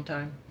very long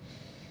time.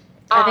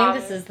 I think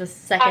this is the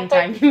second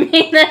time you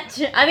made that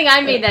joke. I think I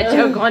made that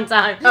joke one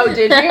time. Oh,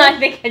 did you? I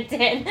think I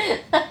did.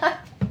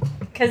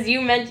 Because you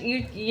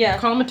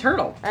Call him a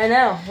turtle. I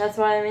know. That's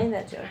why I made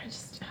that joke.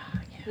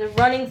 The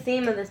running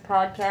theme of this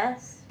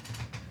podcast.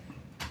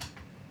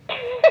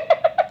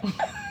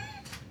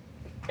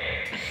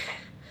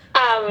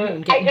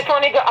 I just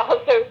wanted to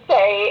also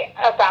say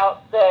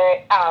about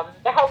the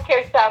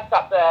healthcare stuff,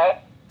 about the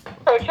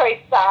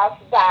pro-choice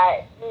stuff,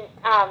 that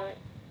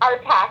our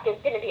PAC is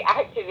going to be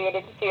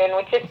activated soon,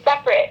 which is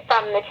separate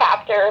from the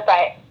chapter,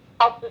 but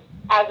helps us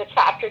as a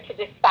chapter to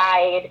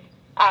decide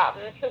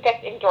who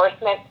gets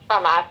endorsements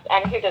from us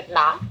and who does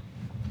not.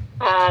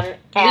 We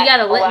got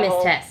a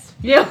litmus test.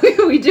 Yeah,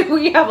 we do.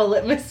 We have a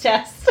litmus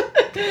test.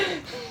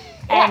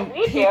 And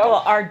we people do.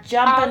 Are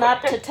jumping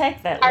up to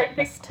take that our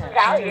litmus 6 test.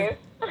 values.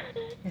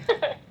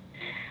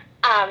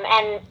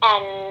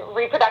 And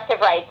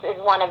reproductive rights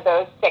is one of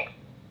those 6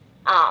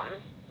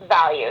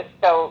 values.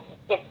 So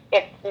if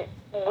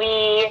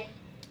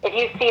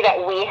you see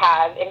that we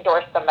have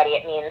endorsed somebody,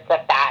 it means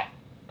that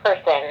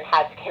person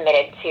has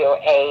committed to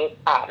a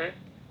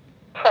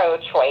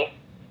pro-choice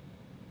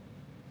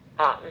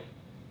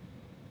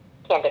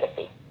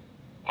candidacy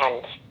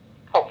and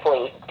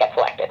hopefully gets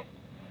elected.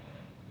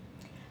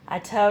 I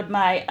told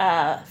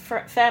my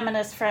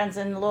feminist friends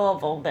in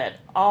Louisville that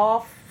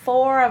all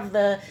 4 of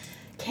the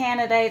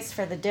candidates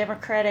for the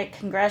Democratic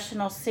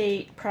congressional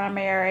seat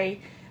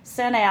primary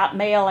sent out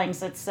mailings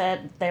that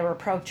said they were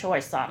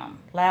pro-choice on them,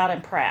 loud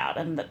and proud,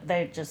 and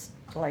they just,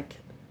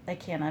 they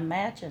can't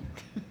imagine.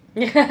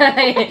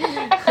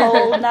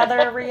 Whole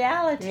nother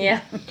reality.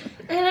 Yeah.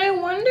 And I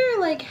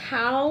wonder,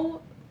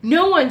 how...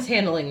 No one's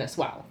handling this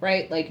well,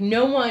 right?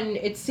 No one...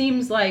 It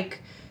seems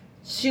like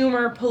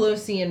Schumer,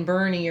 Pelosi, and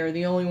Bernie are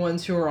the only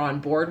ones who are on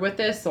board with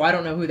this, so I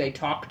don't know who they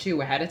talk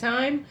to ahead of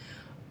time.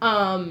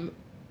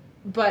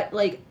 But,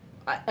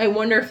 I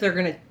wonder if they're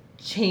going to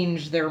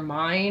change their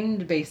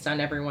mind based on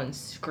everyone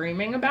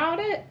screaming about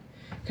it.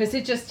 Because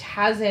it just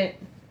hasn't...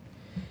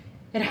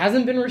 It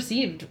hasn't been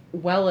received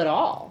well at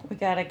all. We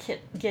gotta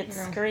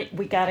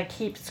we gotta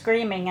keep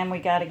screaming, and we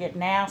gotta get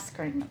now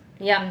screaming.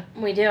 Yeah,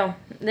 we do.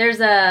 There's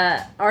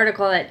a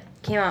article that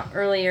came out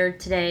earlier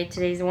today.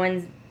 Today's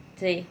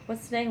Wednesday.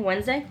 What's today?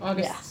 Wednesday?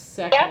 August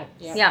 2nd.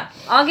 Yeah,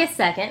 August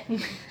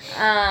 2nd.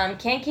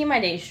 Can't keep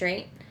my days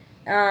straight.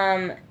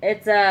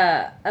 It's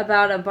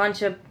about a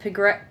bunch of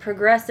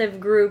progressive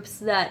groups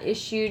that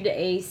issued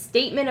a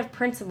statement of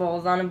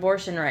principles on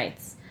abortion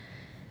rights.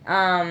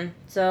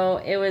 So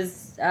it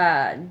was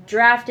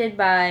drafted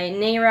by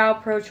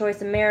NARAL,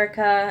 Pro-Choice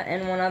America,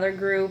 and one other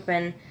group,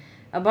 and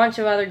a bunch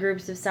of other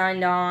groups have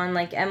signed on,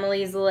 like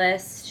Emily's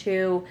List,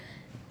 who,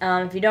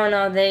 if you don't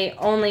know, they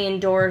only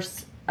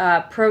endorse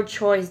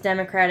pro-choice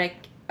Democratic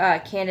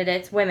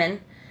candidates,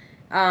 women.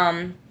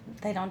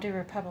 They don't do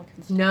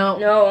Republicans. No.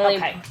 No,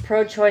 only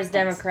pro-choice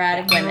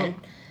Democratic women.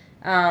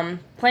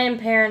 Planned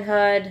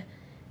Parenthood,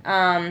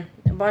 a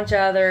bunch of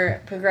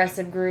other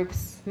progressive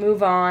groups,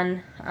 Move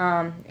On,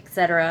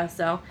 etc.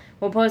 So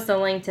we'll post a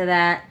link to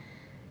that.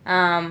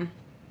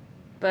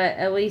 But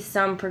at least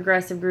some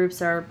progressive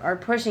groups are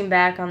pushing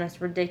back on this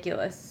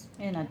ridiculous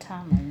In a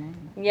timely manner.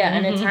 Yeah,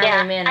 in a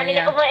timely manner. I mean,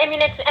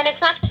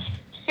 it's not just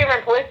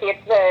Susan Pelosi.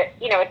 It's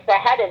the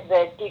head of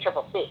the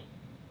DCCC.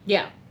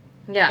 Yeah.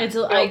 Yeah.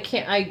 I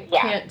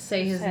can't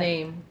say his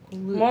name.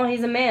 Well,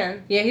 he's a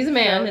man. Yeah, he's a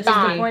man. So it's just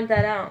just to point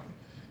that out.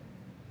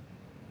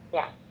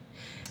 Yeah.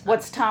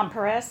 What's Tom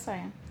Perez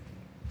saying?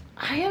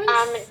 I haven't.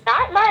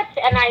 Not much,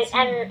 and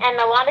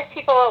a lot of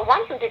people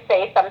want him to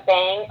say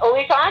something.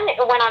 Olijan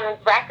went on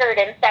record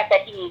and said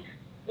that he,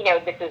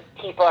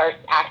 people are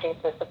acting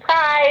so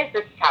surprised.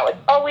 This is how it's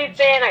always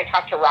been. I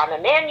talked to Rahm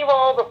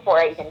Emanuel before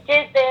I even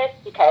did this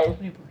because,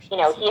 he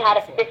had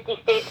a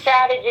 50-state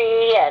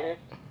strategy, and,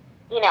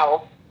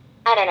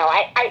 I don't know.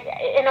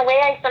 I in a way,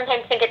 I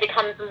sometimes think it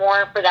becomes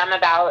more for them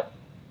about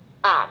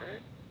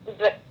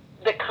the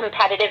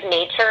competitive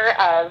nature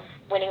of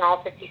winning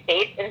all 50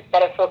 states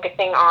instead of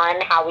focusing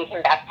on how we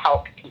can best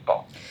help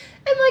people.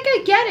 And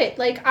I get it.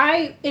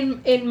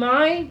 In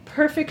my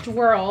perfect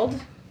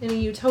world, in a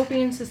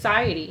utopian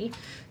society,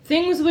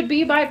 things would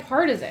be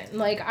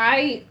bipartisan.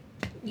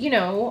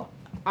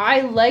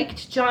 I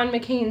liked John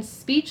McCain's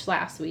speech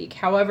last week,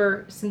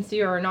 however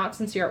sincere or not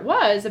sincere it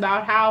was,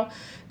 about how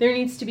there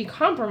needs to be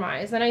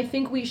compromise. And I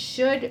think we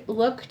should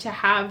look to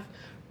have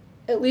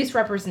at least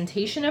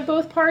representation of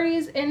both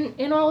parties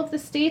in all of the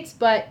states,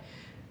 but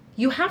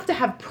you have to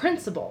have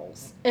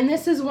principles. And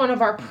this is one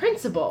of our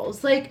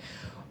principles.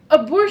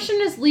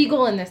 Abortion is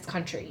legal in this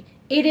country.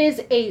 It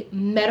is a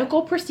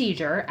medical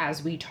procedure,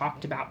 as we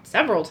talked about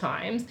several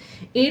times.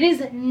 It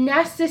is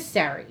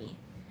necessary,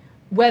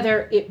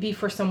 whether it be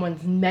for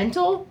someone's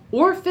mental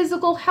or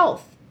physical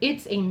health.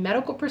 It's a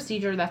medical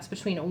procedure that's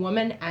between a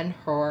woman and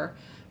her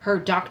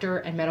doctor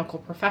and medical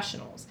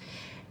professionals.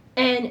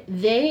 And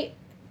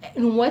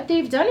what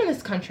they've done in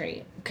this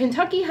country,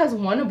 Kentucky has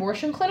one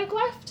abortion clinic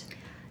left.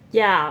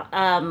 Yeah,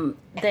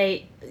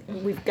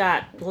 we've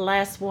got the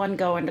last one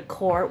going to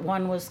court.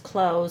 One was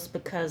closed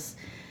because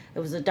it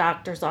was a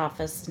doctor's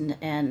office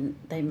and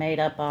they made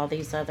up all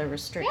these other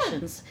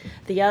restrictions. Yeah.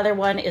 The other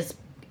one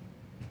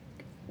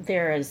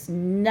there is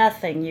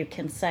nothing you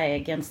can say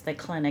against the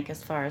clinic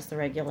as far as the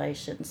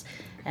regulations.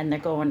 And they're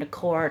going to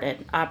court,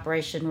 and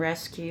Operation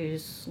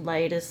Rescue's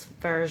latest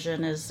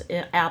version is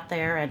out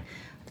there, and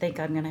I think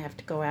I'm going to have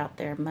to go out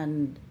there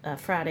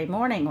Friday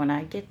morning when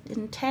I get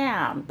in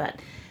town. But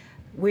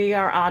we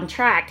are on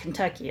track.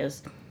 Kentucky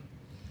is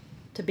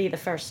to be the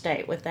first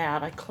state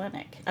without a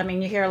clinic. I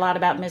mean, you hear a lot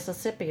about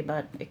Mississippi,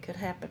 but it could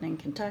happen in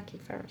Kentucky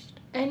first.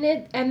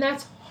 And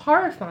that's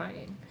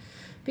horrifying,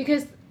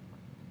 because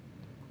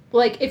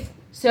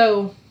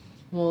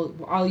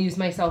I'll use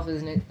myself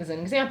as an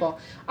example.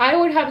 I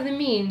would have the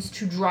means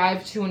to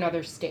drive to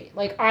another state.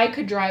 I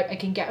could drive, I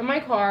can get in my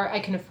car, I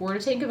can afford a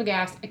tank of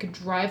gas, I could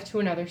drive to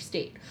another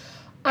state.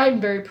 I'm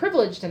very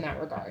privileged in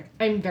that regard.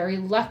 I'm very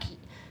lucky.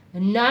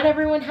 And not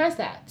everyone has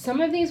that.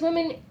 Some of these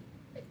women,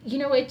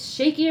 it's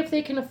shaky if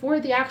they can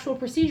afford the actual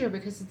procedure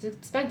because it's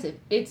expensive.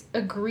 It's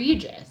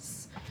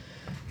egregious.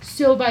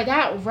 So by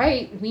that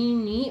right, we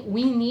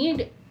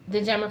need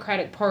the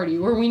Democratic Party,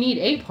 or we need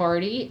a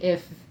party,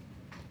 if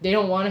they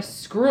don't want to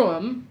screw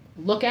them,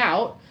 look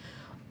out,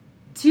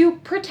 to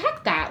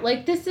protect that.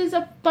 This is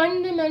a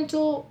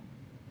fundamental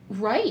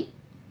right.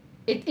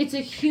 It's a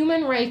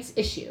human rights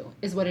issue,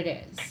 is what it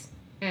is.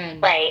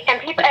 Right,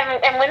 and people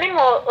and women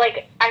will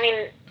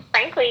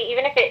frankly,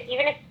 even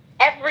if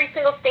every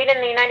single state in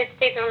the United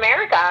States of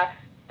America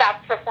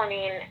stopped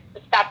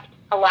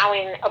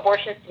allowing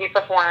abortions to be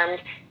performed,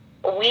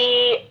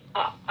 a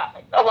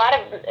lot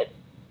of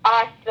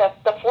us,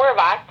 the four of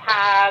us,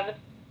 have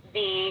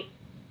the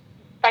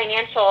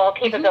financial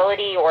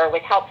capability, or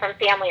with help from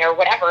family or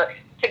whatever,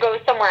 to go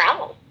somewhere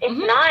else. It's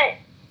not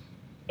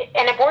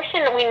an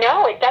abortion. We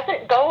know it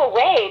doesn't go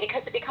away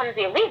because it becomes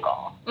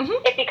illegal.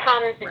 It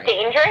becomes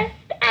dangerous,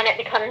 and it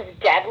becomes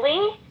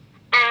deadly.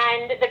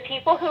 And the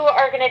people who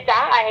are going to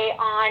die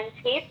on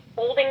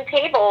folding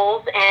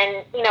tables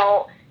and,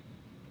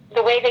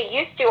 the way they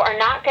used to, are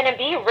not going to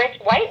be rich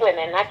white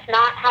women. That's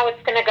not how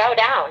it's going to go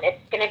down. It's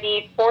going to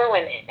be poor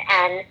women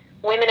and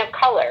women of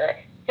color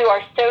who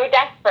are so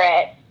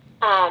desperate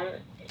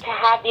to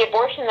have the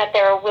abortion that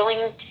they're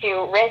willing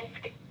to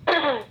risk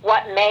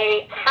what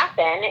may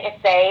happen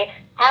if they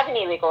have an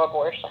illegal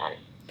abortion.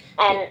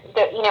 And,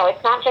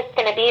 it's not just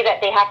going to be that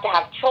they have to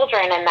have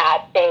children and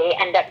that they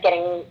end up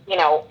getting,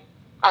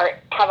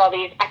 have all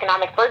these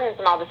economic burdens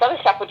and all this other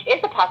stuff, which is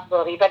a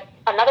possibility, but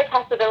another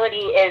possibility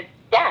is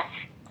death.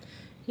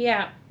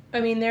 Yeah.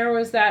 There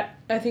was that,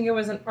 I think it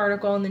was an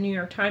article in the New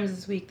York Times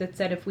this week that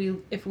said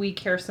if we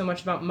care so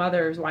much about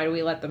mothers, why do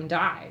we let them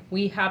die?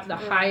 We have the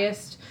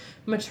highest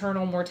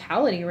maternal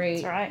mortality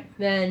rate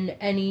than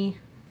any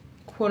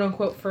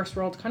quote-unquote first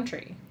world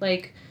country.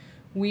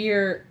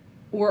 We're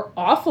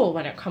awful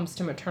when it comes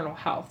to maternal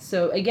health.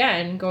 So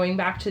again, going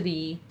back to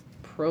the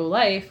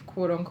pro-life,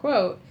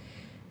 quote-unquote,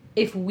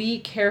 if we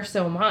care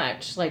so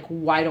much,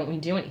 why don't we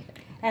do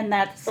anything? And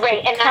that's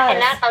right. And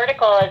that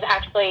article is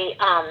actually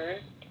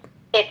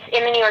it's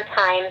in the New York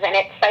Times, and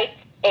it cites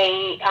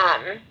a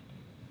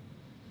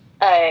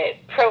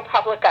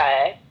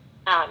ProPublica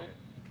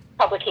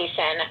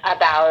publication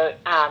about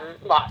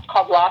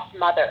called Lost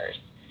Mothers,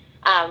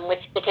 with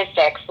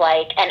statistics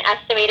like an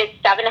estimated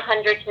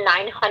 700 to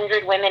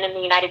 900 women in the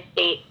United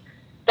States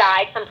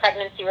died from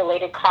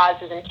pregnancy-related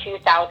causes in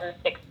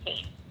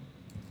 2016.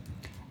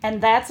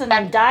 And that's an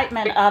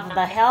indictment of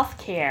the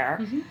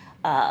healthcare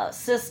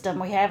system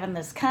we have in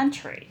this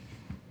country.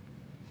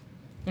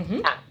 Mm-hmm.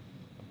 Yeah.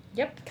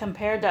 Yep.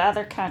 Compared to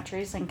other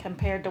countries and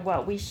compared to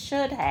what we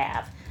should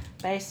have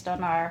based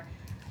on our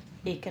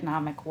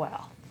economic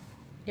wealth.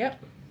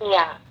 Yep.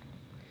 Yeah.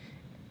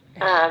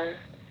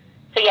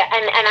 So yeah,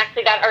 and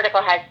actually that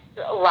article has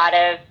a lot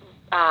of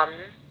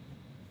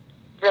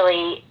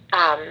really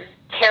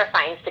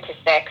terrifying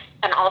statistics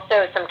and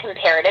also some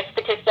comparative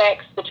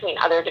statistics between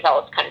other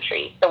developed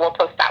countries. So we'll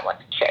post that one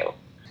too.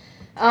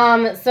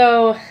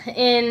 So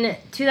in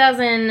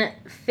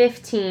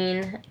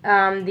 2015,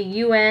 the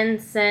UN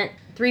sent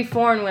 3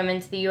 foreign women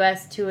to the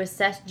U.S. to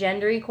assess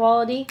gender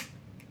equality.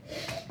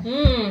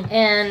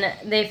 And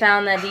they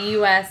found that the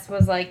U.S.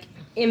 was, like,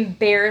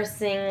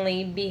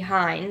 embarrassingly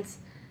behind.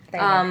 They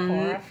were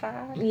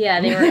horrified?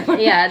 Yeah, they were.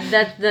 Yeah,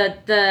 that's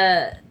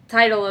the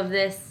title of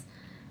this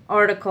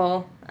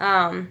article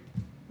that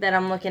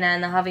I'm looking at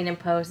in the Huffington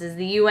Post is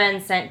the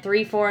UN sent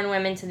 3 foreign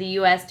women to the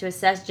U.S. to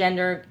assess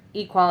gender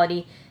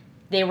equality.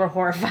 They were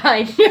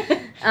horrified.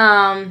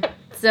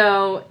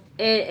 So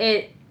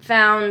it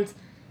found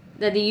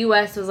that the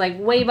U.S. was, like,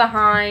 way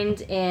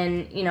behind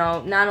in, you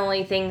know, not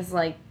only things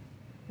like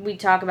we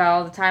talk about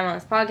all the time on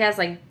this podcast,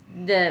 like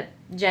the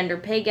gender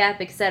pay gap,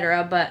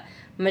 etc., but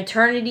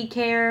maternity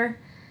care,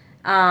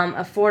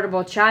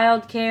 affordable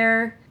child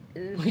care,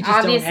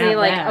 obviously,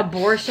 like,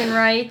 abortion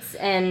rights,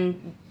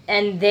 and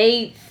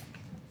they,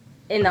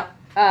 in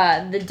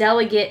the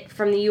delegate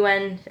from the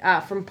UN,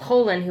 from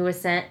Poland who was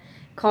sent,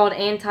 called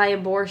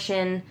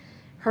anti-abortion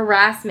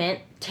harassment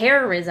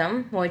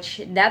terrorism,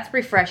 which that's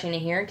refreshing to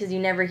hear because you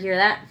never hear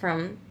that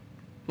from,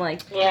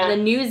 like, the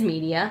news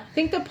media. I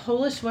think the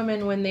Polish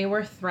women, when they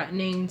were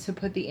threatening to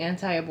put the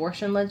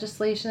anti-abortion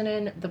legislation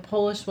in, the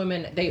Polish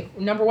women, they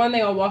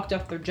all walked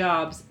off their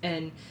jobs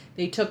and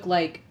they took,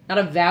 like, not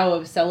a vow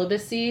of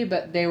celibacy,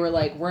 but they were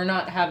like, we're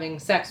not having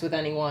sex with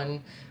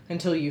anyone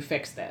until you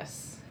fix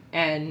this.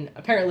 And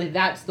apparently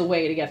that's the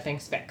way to get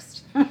things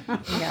fixed.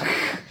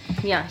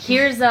 Yeah.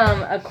 Here's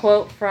a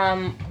quote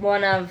from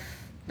one of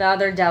the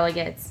other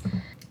delegates.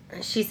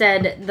 She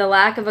said, "The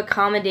lack of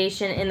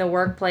accommodation in the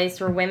workplace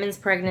for women's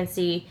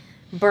pregnancy,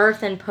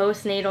 birth, and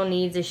postnatal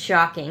needs is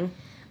shocking.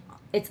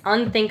 It's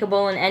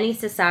unthinkable in any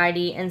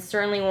society and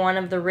certainly one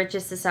of the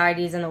richest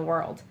societies in the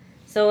world."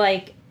 So,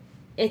 like,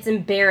 it's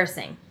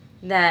embarrassing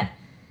that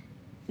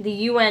the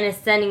UN is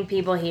sending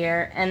people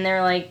here and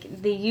they're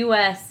like, the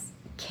US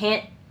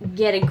can't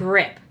get a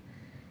grip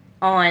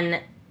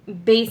on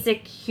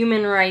basic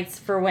human rights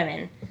for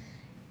women.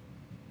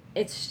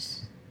 It's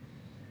just,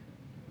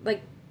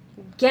 like,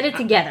 get it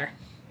together.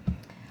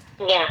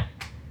 Yeah.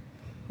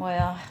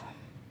 Well,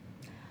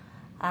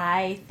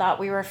 I thought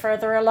we were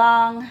further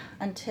along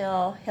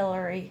until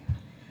Hillary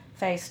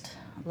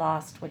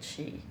lost what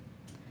she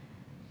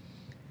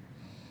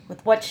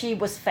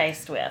was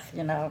faced with,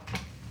 you know,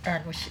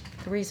 and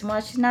the reason why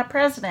she's not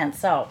president.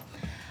 So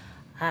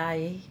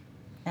I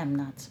am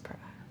not surprised.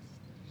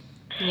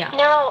 Yeah.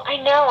 No, I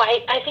know.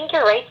 I think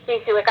you're right,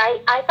 Stacey. Like,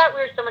 I thought we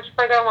were so much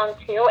further along,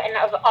 too. And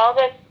of all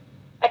the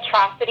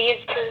atrocities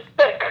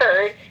that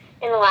occurred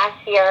in the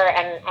last year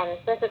and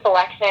since this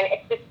election,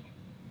 it's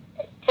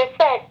just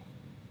that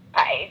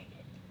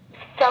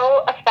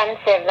so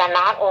offensive that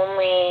not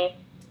only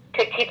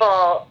could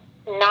people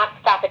not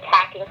stop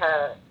attacking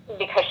her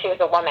because she was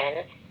a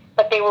woman,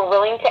 but they were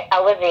willing to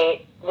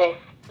elevate this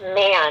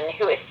man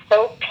who is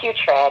so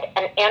putrid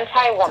and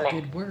anti-woman. That's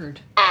a good word.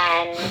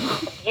 And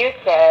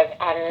abusive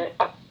and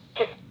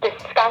just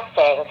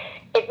disgusting.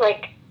 It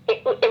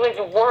was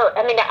worse.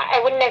 I mean,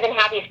 I wouldn't have been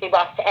happy if she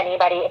lost to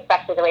anybody,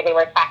 especially the way they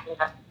were attacking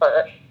her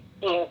for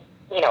being,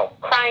 you know,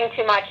 crying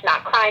too much,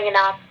 not crying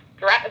enough,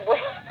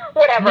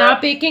 whatever.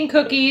 Not baking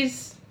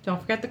cookies.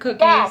 Don't forget the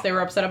cookies. Yeah. They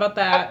were upset about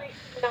that. Every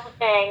single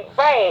thing.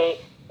 Right.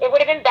 It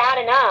would have been bad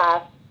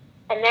enough.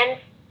 And then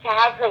to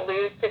have her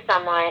lose to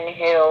someone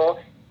who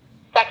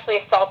sexually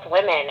assaults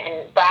women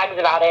and brags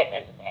about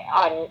it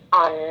on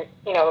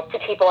you know, to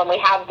people, and we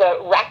have the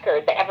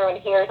record that everyone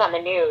hears on the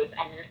news,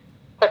 and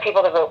for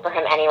people to vote for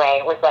him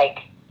anyway was like,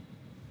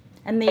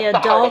 and the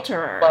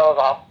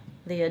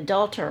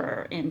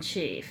adulterer in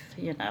chief,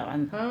 you know,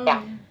 and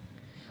yeah.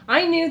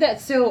 I knew that.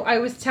 So I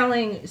was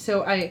telling.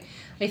 So I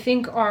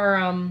think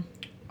our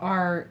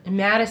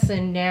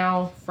Madison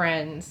Now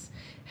friends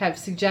have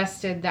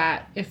suggested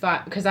that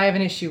because I have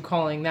an issue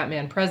calling that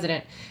man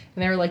president.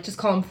 And they were like, just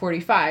call him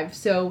 45.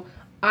 So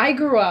I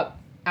grew up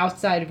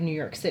outside of New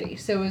York City.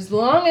 So as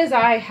long as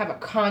I have a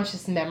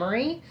conscious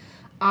memory,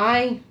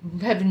 I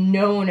have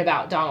known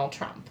about Donald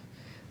Trump.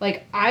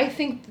 Like, I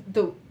think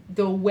the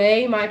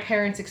way my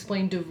parents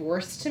explained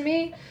divorce to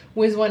me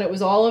was when it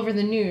was all over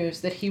the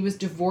news that he was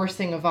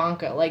divorcing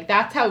Ivanka. Like,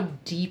 that's how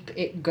deep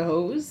it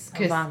goes.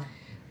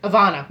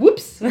 Ivana.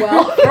 Whoops.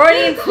 Well,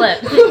 Freudian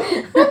slip.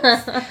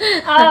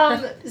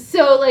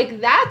 So,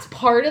 like, that's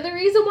part of the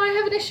reason why I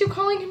have an issue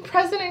calling him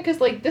president, because,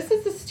 like, this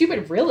is a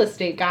stupid real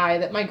estate guy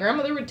that my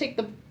grandmother would take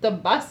the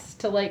bus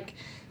to, like,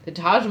 the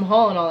Taj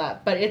Mahal and all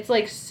that. But it's,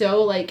 like,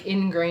 so, like,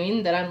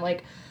 ingrained that I'm,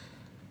 like,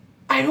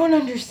 I don't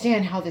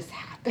understand how this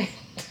happened.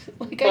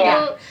 Like,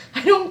 I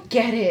don't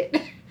get it.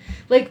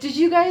 Like, did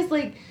you guys,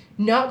 like,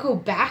 not go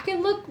back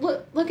and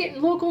look at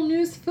local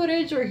news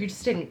footage, or you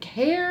just didn't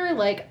care?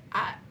 Like,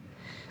 I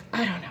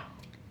don't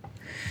know.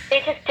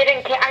 They just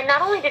didn't care.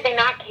 Not only did they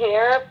not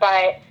care,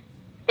 but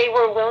they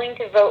were willing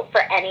to vote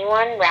for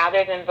anyone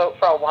rather than vote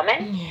for a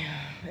woman. Yeah,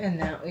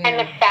 and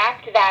the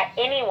fact that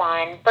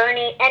anyone,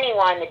 Bernie,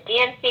 anyone, the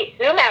DNC,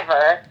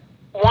 whomever,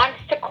 wants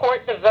to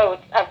court the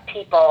votes of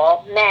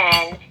people,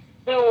 men,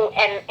 who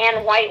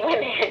and white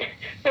women,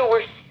 who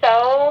were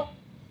so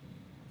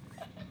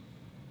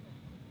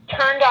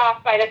turned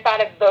off by the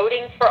thought of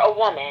voting for a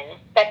woman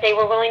that they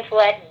were willing to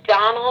let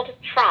Donald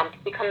Trump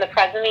become the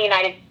president of the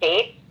United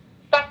States.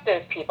 Fuck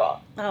those people.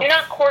 Oh. Do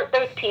not court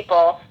those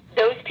people.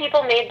 Those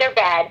people made their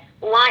bed.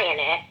 Lie in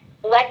it.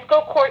 Let's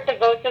go court the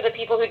votes of the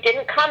people who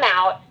didn't come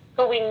out,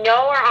 who we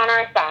know are on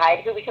our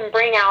side, who we can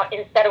bring out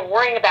instead of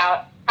worrying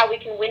about how we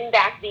can win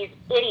back these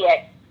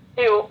idiots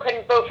who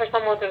couldn't vote for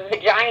someone with a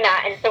vagina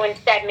and so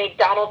instead made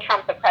Donald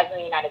Trump the president of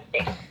the United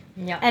States.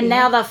 Yeah. And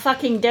now the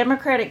fucking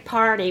Democratic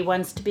Party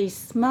wants to be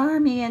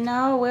smarmy and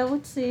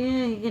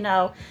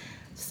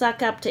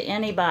suck up to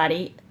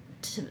anybody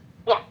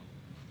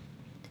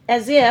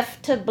as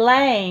if to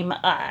blame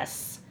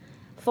us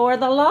for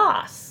the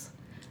loss.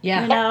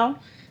 Yeah. You know?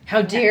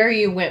 How dare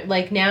you win?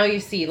 Like, now you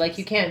see, like,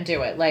 you can't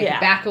do it. Like,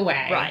 back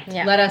away. Right.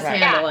 Yeah. Let us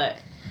handle it.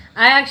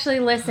 I actually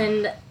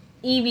listened.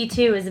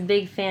 EB2 is a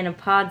big fan of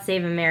Pod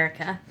Save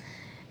America.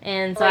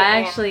 And so I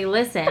actually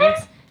listened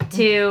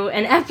to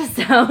an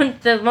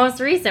episode, the most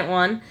recent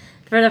one,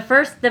 for the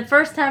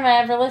first time I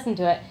ever listened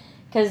to it,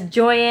 because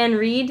Joyanne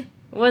Reid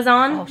was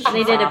on.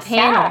 They did a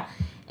panel,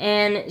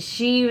 and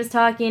she was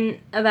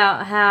talking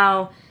about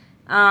how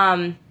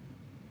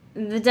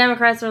the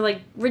Democrats are,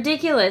 like,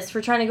 ridiculous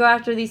for trying to go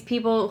after these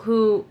people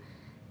who,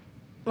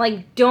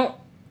 like, don't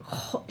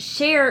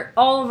share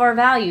all of our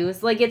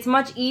values. Like, it's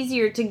much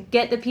easier to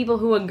get the people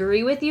who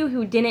agree with you,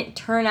 who didn't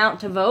turn out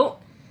to vote,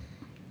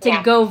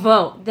 to go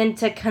vote than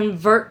to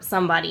convert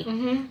somebody.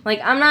 Mm-hmm.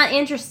 Like, I'm not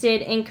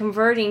interested in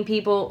converting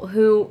people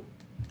who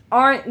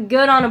aren't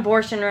good on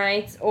abortion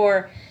rights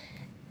or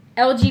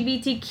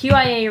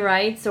LGBTQIA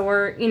rights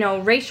or,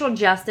 racial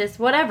justice,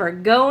 whatever.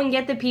 Go and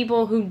get the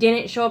people who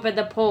didn't show up at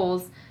the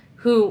polls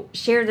who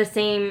share the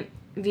same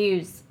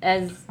views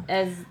as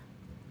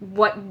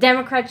what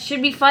Democrats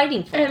should be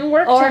fighting for. And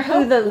work or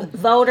who the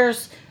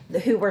voters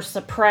who were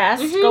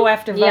suppressed, go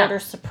after voter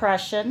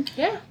suppression,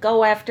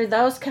 go after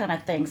those kind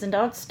of things, and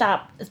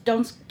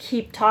don't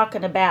keep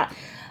talking about,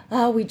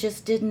 we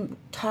just didn't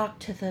talk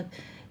to the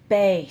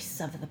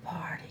base of the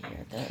party,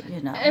 or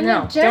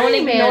And don't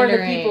ignore the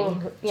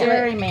people.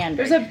 Gerrymandering.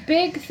 There's a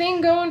big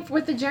thing going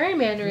with the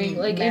gerrymandering,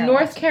 like in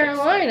North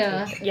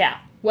Carolina. Yeah.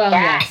 Well,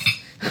 yes.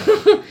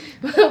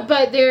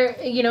 But they're,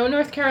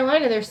 North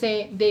Carolina, they're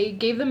saying they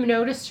gave them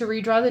notice to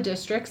redraw the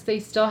districts. They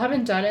still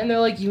haven't done it, and they're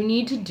like, you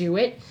need to do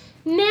it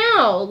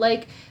now.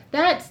 Like,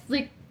 that's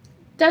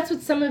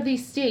what some of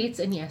these states,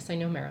 and yes, I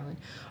know Maryland,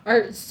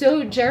 are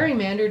so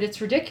gerrymandered, it's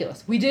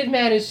ridiculous. We did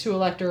manage to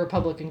elect a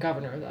Republican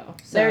governor, though.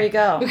 So. There you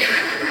go.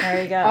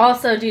 There you go.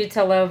 Also due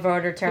to low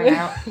voter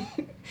turnout.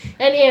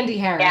 And Andy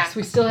Harris. Yeah.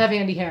 We still have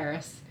Andy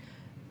Harris.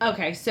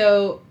 Okay,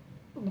 so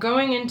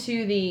going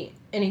into the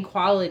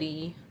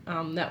inequality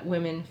that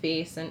women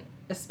face, and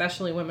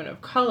especially women of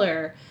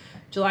color,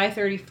 July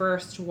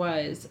 31st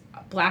was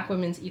Black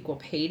Women's Equal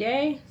Pay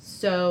Day.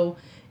 So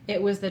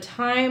it was the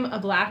time a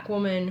Black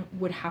woman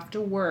would have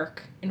to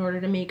work in order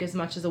to make as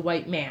much as a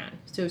white man.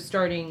 So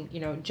starting,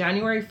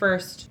 January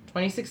 1st,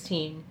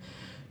 2016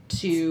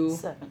 to...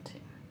 17.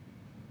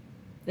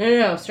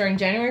 No. Starting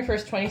January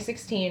 1st,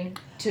 2016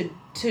 to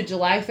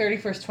July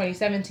 31st,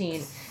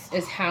 2017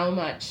 is how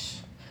much...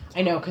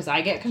 I know, because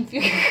I get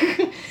confused.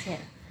 Yeah.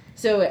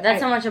 So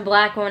that's how much a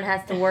Black woman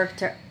has to work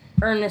to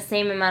earn the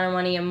same amount of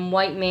money a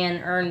white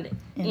man earned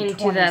in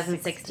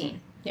 2016.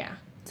 Yeah.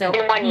 So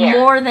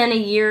more than a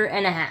year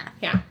and a half.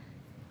 Yeah.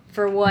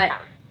 For what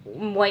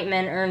white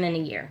men earn in a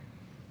year.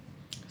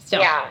 So.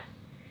 Yeah.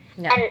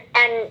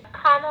 And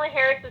Kamala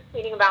Harris was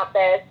tweeting about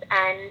this,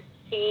 and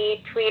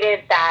she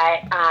tweeted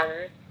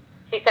that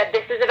she said,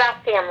 "This is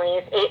about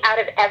families. 8 out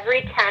of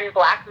every 10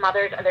 Black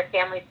mothers are their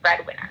family's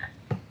breadwinner.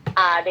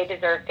 They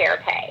deserve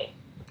fair pay."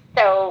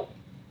 So,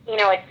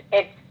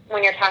 it's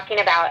when you're talking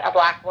about a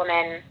Black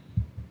woman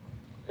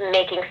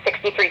making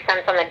 63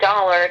 cents on the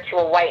dollar to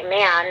a white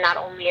man, not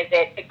only is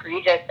it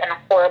egregious and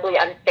horribly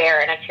unfair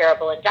and a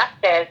terrible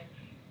injustice,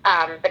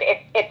 but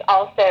it's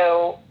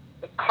also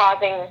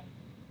causing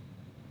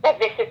a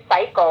vicious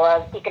cycle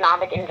of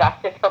economic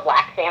injustice for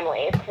Black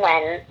families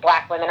when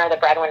Black women are the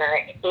breadwinner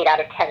 8 out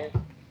of 10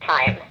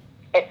 times.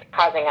 It's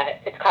causing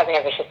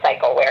a vicious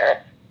cycle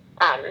where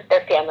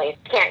their families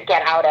can't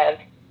get out of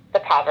the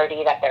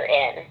poverty that they're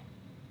in.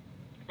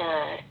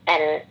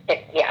 and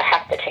it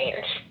has to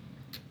change.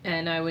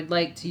 And I would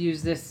like to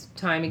use this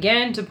time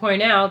again to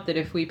point out that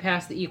if we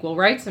pass the Equal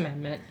Rights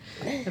Amendment,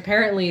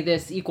 apparently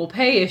this equal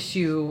pay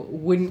issue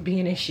wouldn't be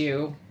an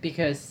issue,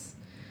 because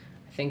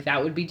I think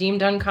that would be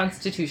deemed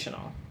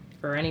unconstitutional.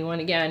 For anyone,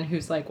 again,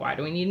 who's like, why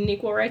do we need an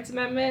Equal Rights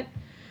Amendment?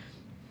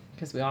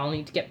 Because we all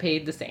need to get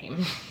paid the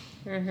same.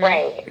 Mm-hmm.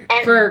 Right.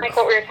 And like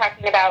what we were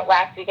talking about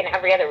last week and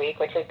every other week,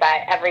 which is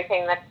that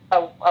everything that's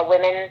a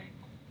women's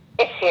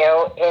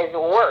issue is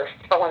worse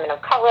for women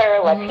of color,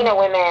 Latino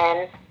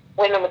women,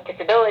 women with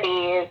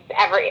disabilities,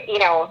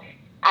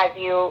 as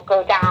you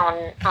go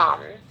down,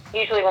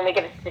 usually when we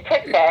give a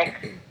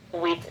statistic,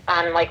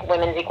 on like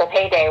Women's Equal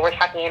Pay Day, we're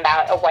talking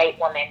about a white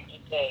woman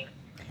making.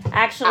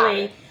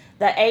 Actually,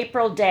 the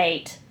April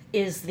date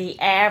is the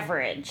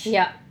average.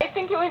 Yeah. I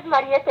think it was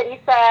Maria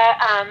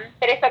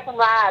Teresa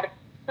Kumar,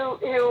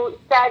 who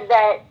said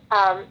that,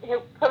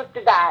 who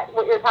posted that,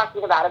 what you're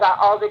talking about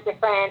all the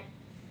different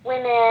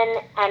women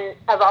and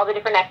of all the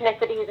different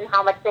ethnicities and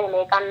how much they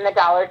make on the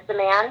dollars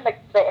demand,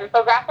 the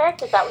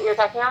infographic. Is that what you're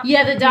talking about?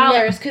 Yeah, the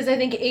dollars, because I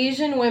think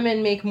Asian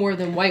women make more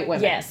than white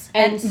women. Yes,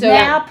 and so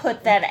now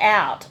put that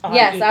out.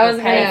 Yes, I was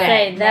going to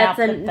say that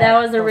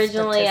was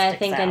originally, I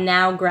think, a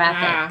Now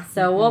graphic.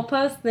 So we'll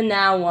post the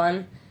Now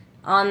one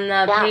on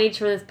the page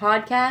for this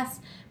podcast.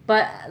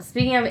 But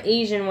speaking of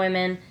Asian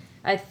women,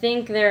 I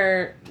think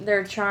they're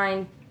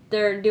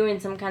doing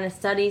some kind of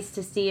studies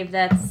to see if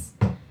that's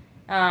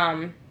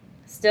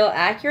still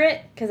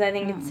accurate, because I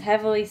think it's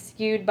heavily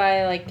skewed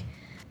by like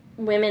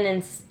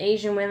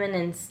Asian women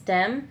in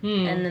STEM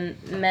and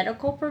the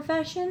medical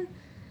profession,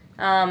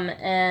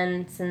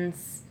 and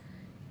since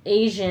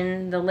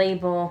Asian, the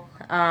label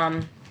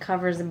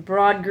covers a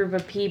broad group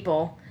of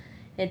people,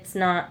 it's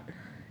not.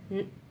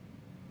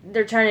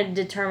 They're trying to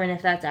determine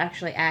if that's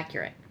actually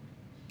accurate.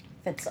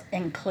 If it's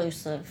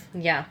inclusive.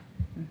 Yeah.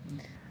 Mm-hmm.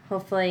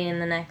 Hopefully in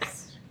the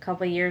next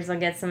couple of years they'll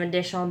get some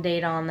additional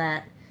data on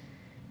that.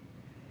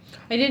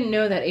 I didn't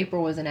know that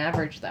April was an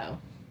average, though.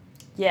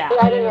 Yeah.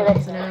 I didn't know that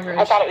was an average.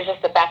 I thought it was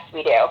just the best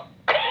we do.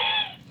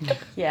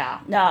 Yeah.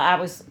 No, I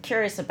was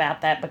curious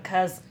about that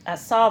because I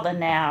saw the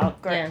Now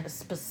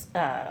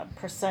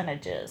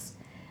percentages,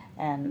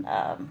 and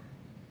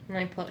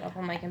I put it up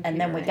on my computer.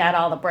 And then we got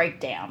all the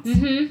breakdowns.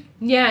 Mm-hmm.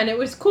 Yeah, and it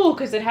was cool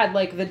because it had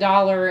like the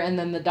dollar, and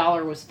then the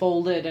dollar was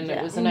folded, and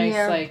it was a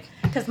nice like.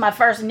 Because my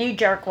first knee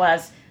jerk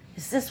was,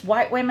 is this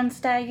White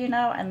Women's Day?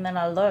 And then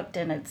I looked,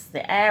 and it's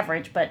the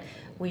average, but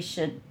we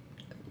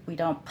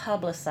don't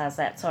publicize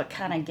that, so it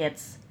kind of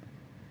gets,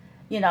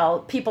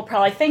 people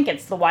probably think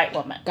it's the white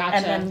woman. Gotcha.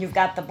 And then you've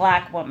got the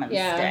Black Woman's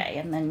Day,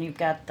 and then you've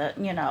got the,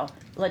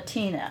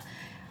 Latina.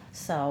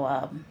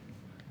 So,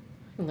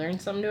 learn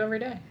something new every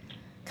day.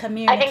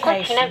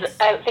 Communications.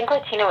 I think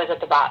Latino is at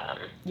the bottom.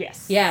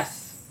 Yes.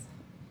 Yes.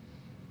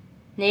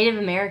 Native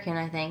American,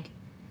 I think.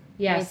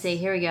 Yes. Let me see.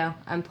 Here we go.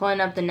 I'm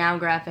pulling up the Now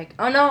graphic.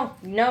 Oh,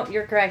 no,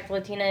 you're correct.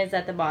 Latina is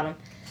at the bottom.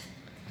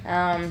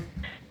 The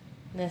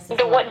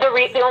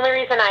only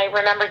reason I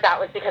remembered that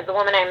was because the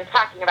woman I'm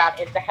talking about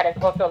is the head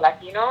of Voto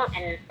Latino,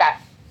 and that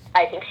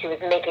I think she was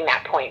making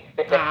that point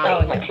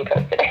specifically when she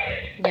posted it.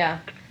 Yeah.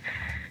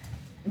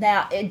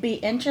 Now, it'd be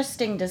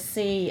interesting to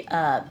see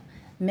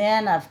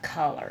men of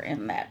color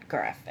in that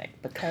graphic,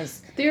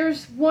 because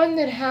there's one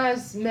that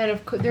has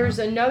there's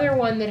another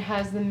one that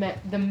has the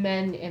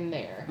men in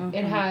there. Mm-hmm.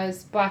 It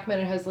has Black men,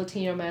 it has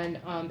Latino men,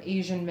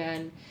 Asian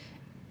men.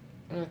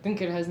 I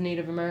think it has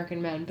Native American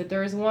men, but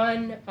there's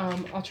one,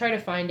 I'll try to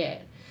find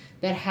it,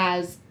 that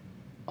has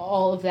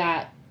all of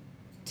that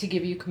to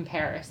give you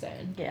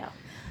comparison. Yeah,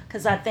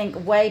 because I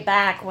think way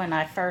back when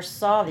I first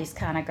saw these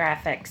kind of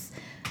graphics,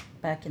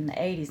 back in the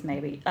 80s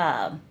maybe,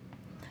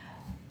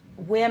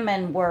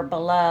 women were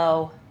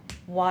below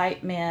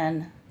white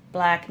men,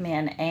 Black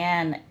men,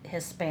 and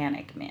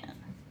Hispanic men.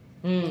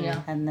 Mm.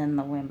 Yeah. And then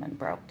the women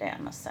broke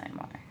down the same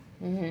way.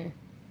 Mm-hmm.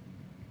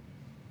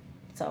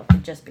 So it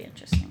would just be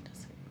interesting to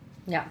see.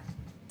 Yeah.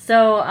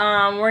 So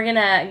we're going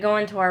to go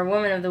into our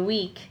Woman of the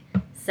Week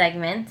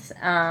segment.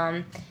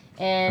 And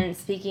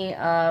speaking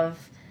of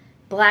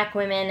Black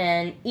women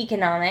and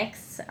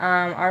economics,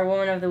 our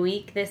Woman of the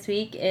Week this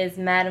week is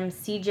Madam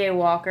C.J.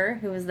 Walker,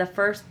 who was the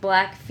first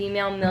Black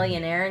female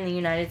millionaire in the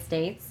United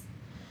States.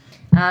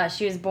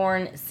 She was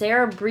born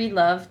Sarah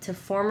Breedlove to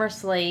former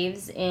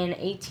slaves in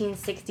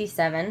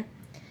 1867.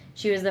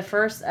 She was the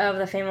first of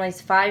the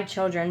family's 5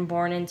 children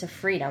born into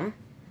freedom.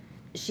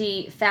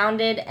 She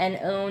founded and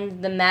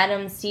owned the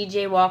Madam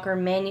C.J. Walker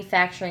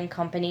Manufacturing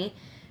Company,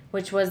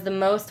 which was the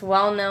most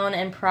well-known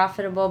and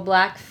profitable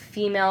Black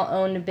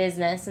female-owned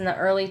business in the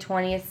early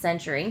 20th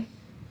century.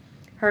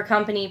 Her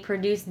company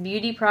produced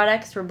beauty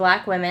products for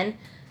Black women,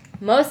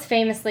 most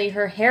famously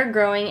her hair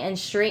growing and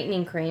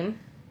straightening cream.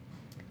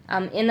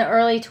 In the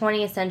early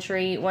 20th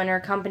century, when her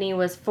company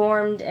was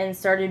formed and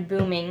started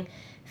booming,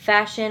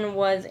 fashion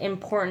was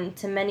important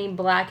to many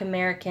Black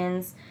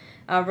Americans,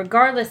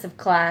 regardless of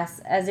class,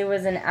 as it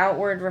was an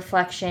outward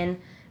reflection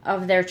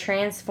of their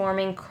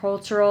transforming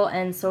cultural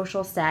and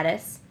social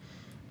status.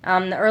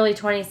 The early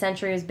 20th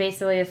century was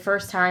basically the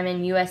first time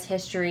in U.S.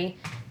 history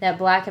that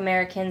Black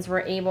Americans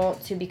were able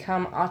to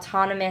become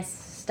autonomous,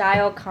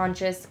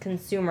 style-conscious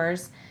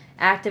consumers,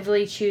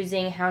 actively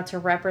choosing how to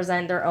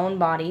represent their own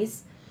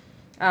bodies.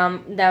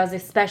 That was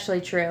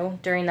especially true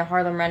during the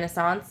Harlem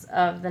Renaissance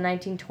of the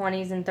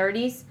 1920s and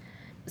 30s.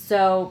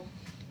 So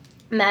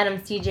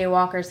Madam C.J.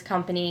 Walker's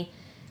company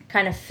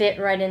kind of fit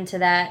right into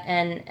that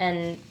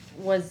and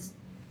was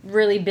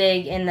really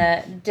big in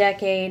the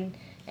decade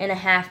and a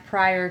half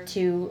prior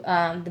to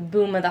the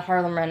boom of the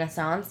Harlem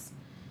Renaissance.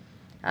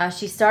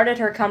 She started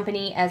her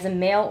company as a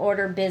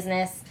mail-order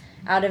business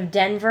out of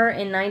Denver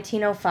in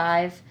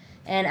 1905,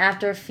 and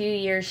after a few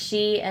years,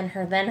 she and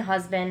her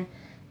then-husband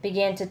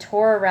began to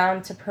tour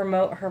around to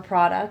promote her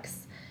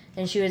products,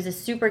 and she was a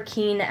super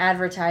keen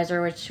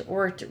advertiser, which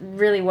worked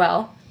really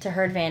well to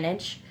her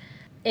advantage.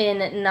 In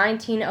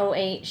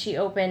 1908, she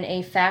opened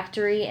a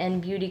factory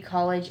and beauty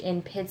college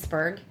in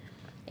Pittsburgh,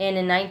 and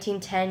in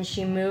 1910,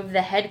 she moved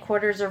the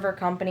headquarters of her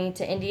company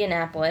to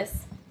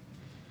Indianapolis.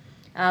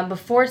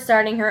 Before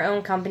starting her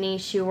own company,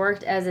 she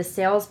worked as a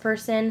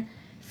salesperson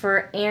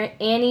for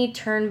Annie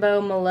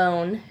Turnbow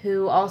Malone,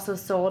 who also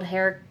sold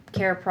hair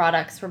care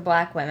products for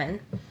Black women.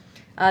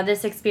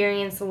 This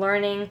experience,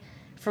 learning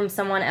from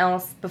someone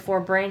else before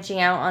branching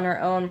out on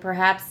her own,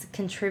 perhaps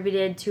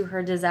contributed to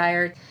her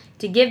desire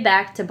to give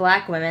back to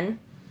Black women.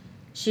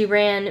 She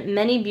ran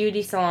many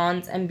beauty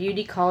salons and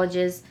beauty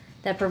colleges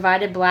that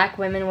provided Black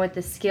women with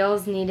the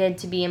skills needed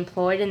to be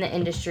employed in the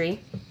industry.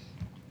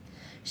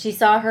 She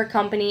saw her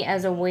company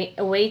as a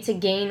way to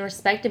gain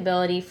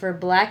respectability for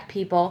Black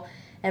people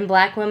and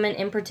Black women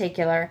in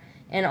particular,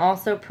 and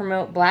also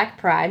promote Black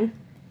pride.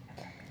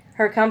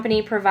 Her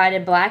company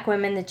provided Black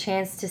women the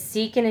chance to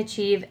seek and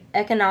achieve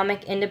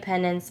economic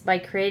independence by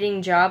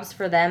creating jobs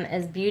for them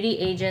as beauty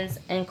agents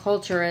and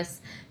culturists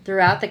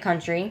throughout the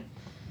country.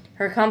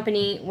 Her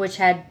company, which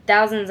had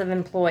thousands of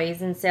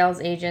employees and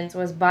sales agents,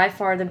 was by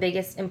far the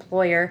biggest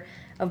employer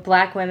of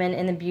Black women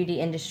in the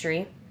beauty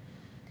industry.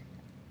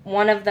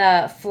 One of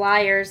the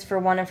flyers for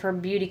one of her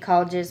beauty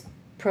colleges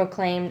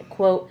proclaimed,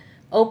 quote,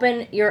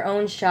 "Open your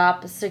own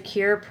shop,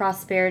 secure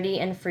prosperity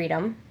and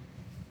freedom."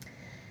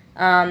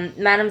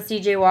 Madam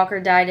C.J. Walker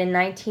died in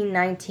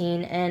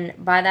 1919, and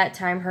by that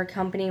time her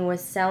company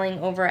was selling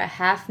over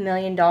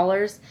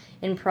 $500,000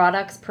 in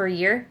products per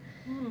year,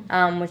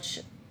 which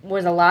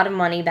was a lot of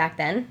money back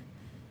then.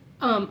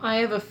 I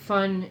have a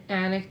fun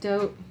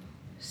anecdote.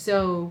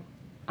 So,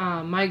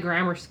 my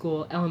grammar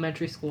school,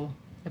 elementary school,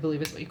 I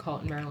believe is what you call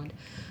it in Maryland.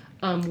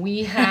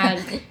 We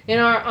had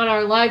on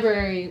our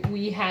library,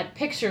 we had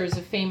pictures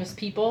of famous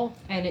people,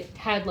 and it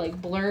had like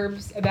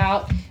blurbs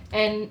about,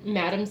 and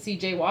Madam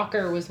C.J.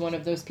 Walker was one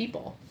of those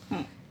people.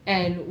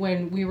 And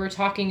when we were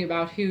talking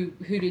about who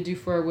to do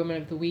for a Women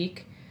of the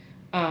Week,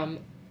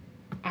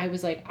 I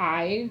was like,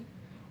 I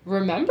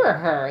remember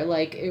her.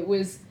 Like, it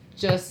was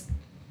just,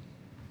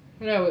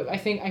 I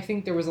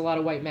think there was a lot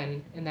of white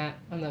men in that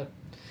on the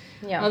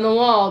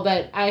wall,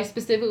 but I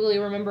specifically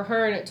remember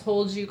her, and it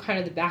told you kind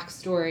of the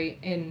backstory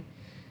in,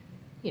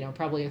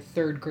 probably a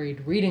third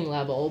grade reading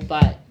level,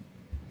 but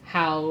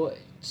how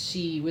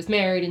she was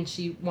married and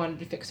she wanted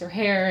to fix her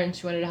hair, and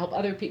she wanted to help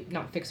other people,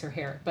 not fix her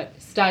hair,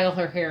 but style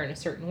her hair in a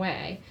certain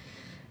way.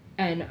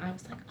 And I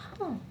was like,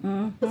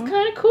 that's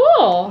kind of cool.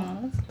 Oh,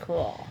 that's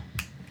cool.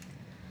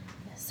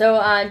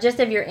 So just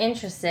if you're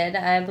interested,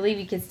 I believe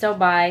you can still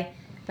buy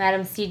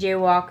Madam C.J.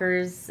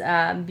 Walker's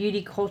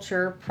beauty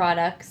culture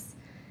products.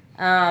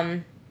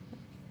 I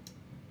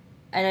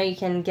know you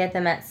can get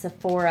them at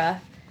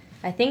Sephora.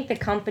 I think the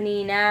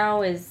company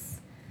now is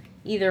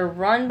either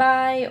run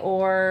by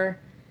or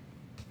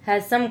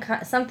has some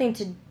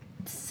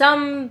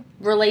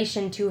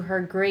relation to her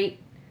great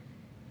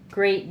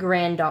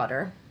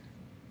granddaughter.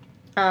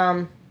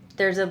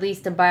 There's at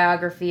least a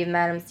biography of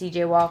Madam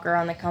C.J. Walker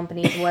on the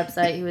company's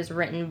website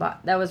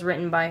that was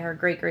written by her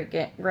great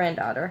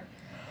granddaughter.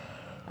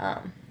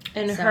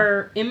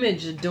 Her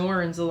image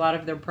adorns a lot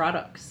of their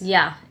products.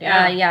 Yeah.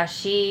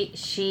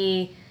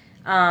 She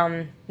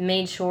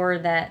made sure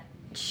that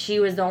she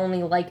was the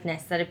only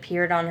likeness that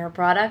appeared on her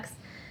products.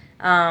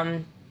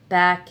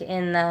 Back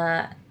in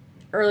the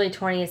early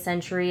 20th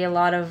century, a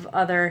lot of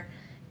other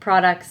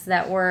products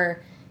that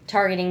were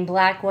targeting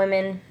Black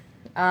women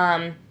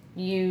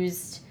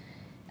used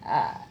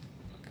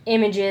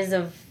images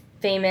of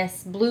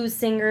famous blues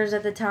singers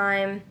at the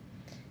time,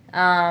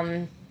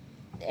 and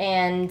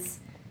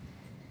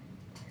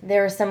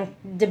there was some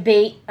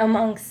debate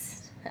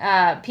amongst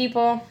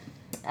people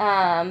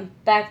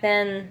back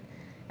then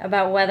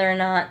about whether or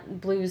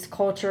not blues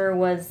culture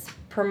was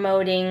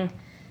promoting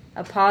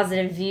a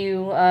positive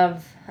view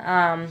of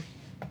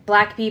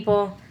Black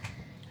people.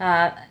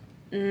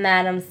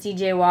 Madam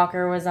C.J.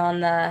 Walker was on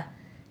the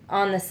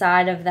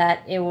side of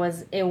that. It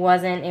was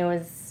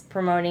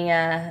promoting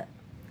a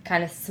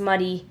kind of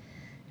smutty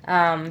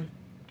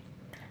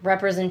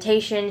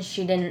representation.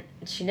 She didn't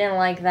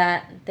like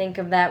that. Think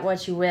of that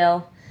what you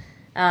will.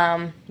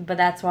 But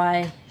that's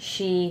why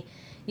she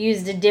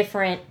used a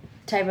different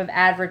type of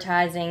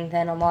advertising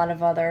than a lot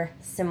of other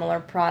similar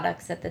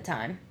products at the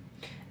time.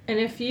 And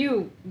if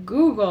you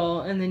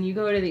Google and then you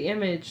go to the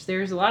image,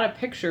 there's a lot of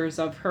pictures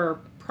of her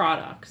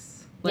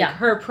products. Like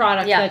her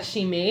products that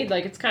she made.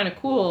 Like, it's kind of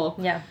cool.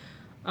 Yeah.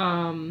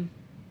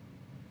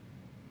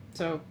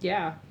 So,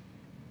 yeah.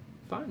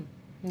 Fun.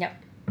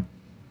 Yep.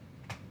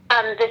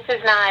 This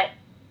is not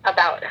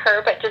about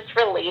her, but just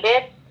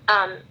related.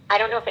 I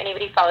don't know if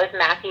anybody follows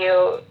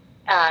Matthew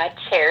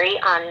Cherry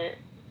on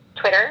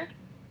Twitter,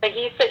 but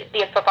he used to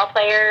be a football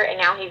player, and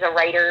now he's a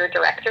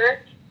writer-director,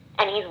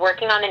 and he's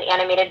working on an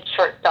animated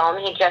short film.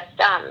 He just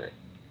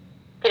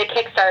did a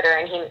Kickstarter,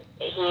 and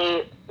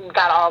he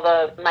got all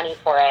the money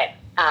for it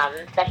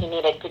that he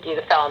needed to do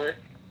the film.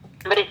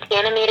 But it's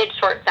animated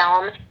short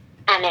film,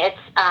 and it's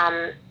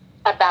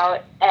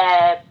about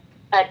a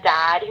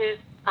dad who's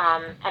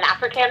an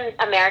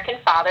African-American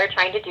father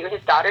trying to do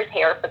his daughter's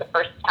hair for the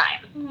first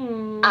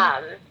time.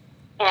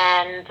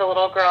 And the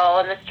little girl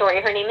in the story,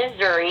 her name is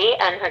Zuri,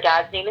 and her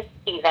dad's name is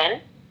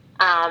Steven.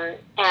 And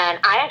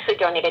I actually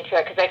donated to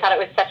it because I thought it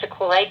was such a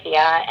cool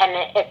idea. And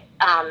it's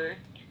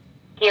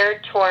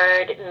geared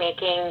toward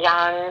making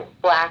young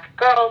Black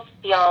girls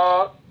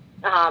feel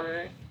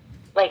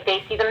like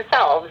they see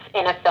themselves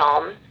in a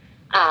film,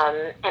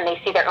 and they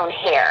see their own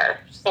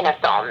hair in a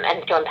film,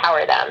 and to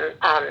empower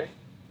them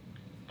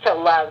to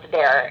love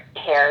their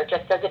hair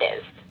just as it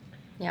is.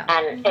 Yeah.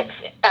 And it's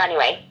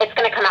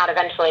going to come out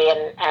eventually,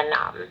 and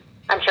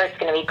I'm sure it's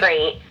going to be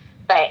great.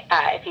 But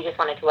if you just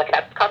wanted to look it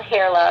up, it's called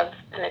Hair Love,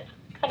 and it's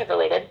kind of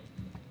related.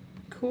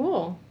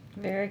 Cool.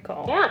 Very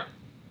cool. Yeah.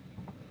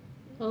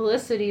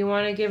 Alyssa, do you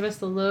want to give us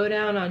the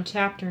lowdown on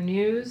chapter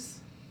news?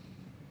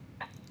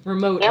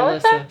 Remote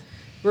Alyssa? Alyssa.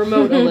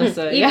 Remote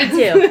Alyssa.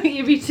 EB2.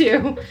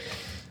 EB2.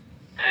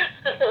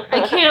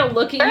 I can't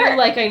look at you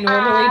like I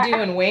normally do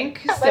and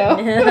wink, so.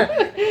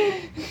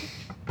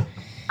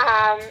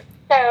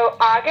 So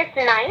August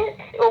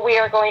 9th, we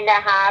are going to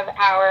have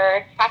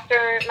our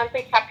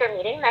monthly chapter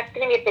meeting. That's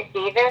going to be at the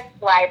Davis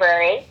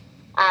Library,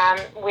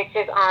 which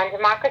is on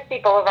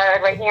Democracy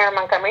Boulevard right near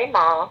Montgomery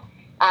Mall.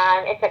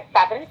 It's at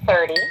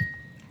 7:30.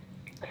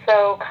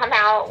 So come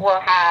out, we'll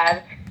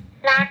have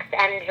snacks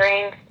and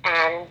drinks,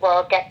 and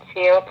we'll get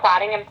to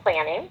plotting and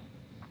planning.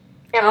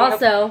 And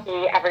also, we hope to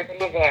see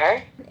everybody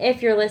there.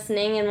 If you're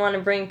listening and want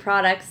to bring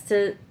products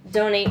to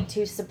donate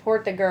to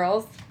support the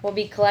girls, we'll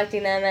be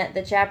collecting them at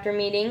the chapter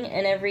meeting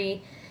and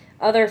every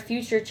other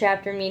future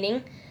chapter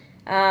meeting.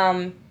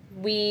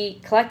 We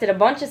collected a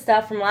bunch of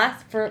stuff from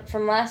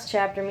last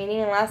chapter meeting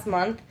and last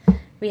month.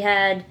 We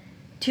had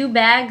 2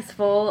 bags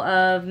full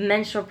of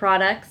menstrual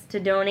products to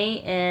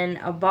donate and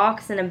a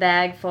box and a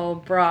bag full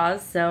of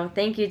bras. So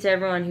thank you to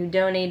everyone who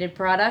donated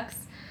products.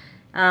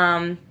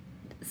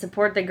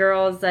 Support the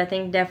girls, I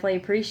think, definitely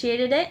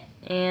appreciated it.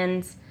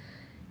 And,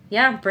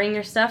 yeah, bring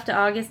your stuff to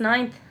August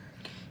 9th.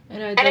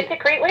 And it's a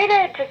great way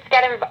to just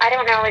get involved. I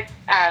don't know if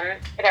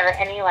there are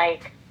any,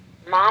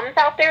 moms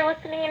out there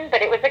listening,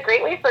 but it was a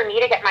great way for me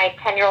to get my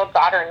 10-year-old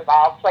daughter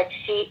involved.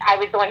 I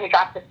was the one who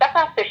dropped the stuff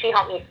off, so she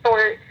helped me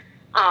sort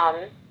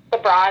the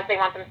bras. They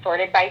want them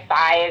sorted by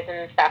size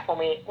and stuff when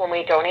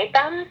we donate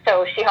them,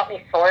 so she helped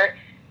me sort.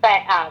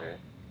 But it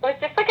was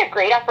just a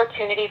great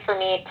opportunity for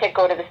me to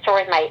go to the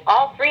store with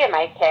all 3 of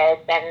my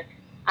kids and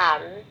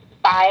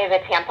buy the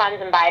tampons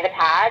and buy the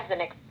pads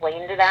and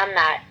explain to them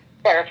that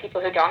there are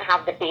people who don't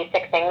have the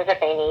basic things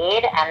that they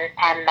need,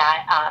 and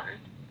that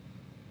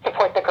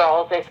Support the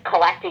Girls is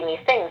collecting these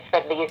things for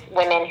these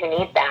women who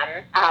need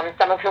them,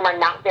 some of whom are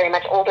not very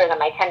much older than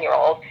my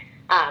 10-year-old.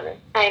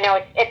 I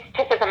know it's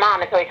just as a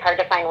mom, it's always hard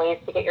to find ways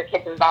to get your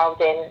kids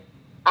involved in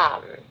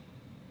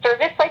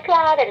service like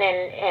that,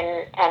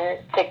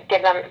 and to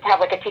give them, to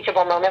have a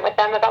teachable moment with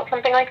them about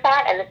something like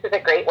that. And this is a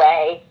great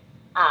way,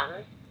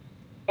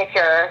 if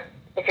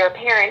you're a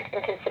parent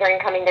and considering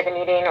coming to the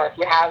meeting, or if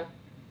you have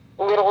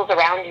littles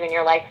around you in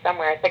your life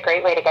somewhere, it's a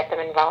great way to get them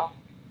involved.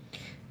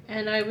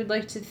 And I would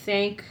like to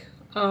thank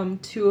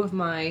 2 of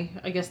my,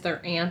 I guess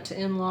they're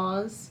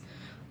aunt-in-laws,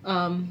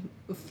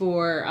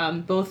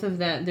 for both of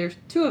them. There's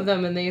 2 of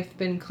them, and they've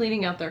been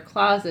cleaning out their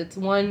closets.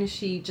 One,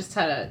 she just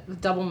had a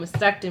double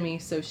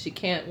mastectomy, so she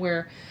can't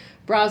wear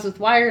bras with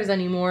wires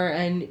anymore,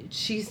 and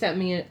she sent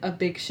me a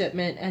big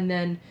shipment. And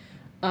then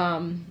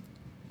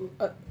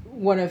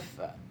one of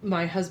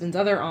my husband's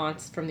other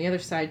aunts from the other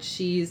side,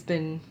 she's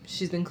been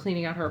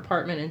cleaning out her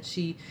apartment, and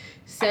she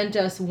sent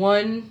us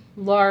one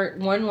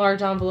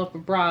large envelope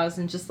of bras,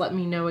 and just let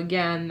me know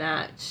again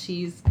that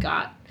she's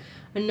got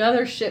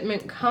another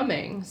shipment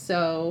coming.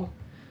 So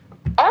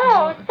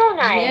so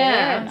nice.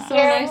 Yeah, so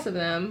nice of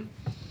them.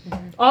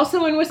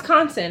 Also in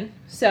Wisconsin.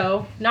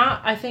 So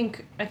I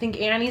think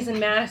Annie's in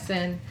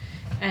Madison,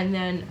 and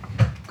then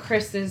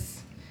Chris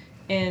is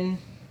in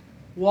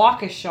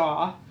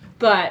Waukesha.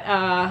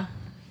 But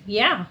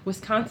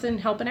Wisconsin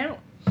helping out.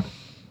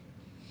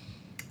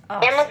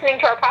 And listening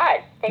to our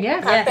pod. Thank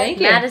you. Thank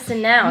you.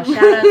 Madison Now.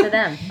 Shout out to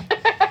them.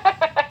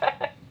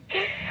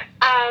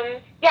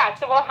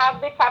 So we'll have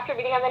the chapter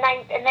meeting on the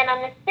 9th, and then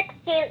on the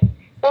 16th,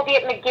 we'll be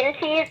at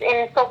McGinty's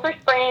in Sulphur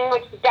Spring,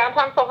 which is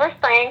downtown Sulphur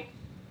Spring.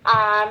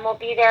 We'll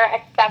be there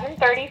at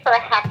 7:30 for a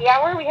happy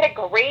hour. We had a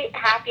great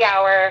happy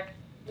hour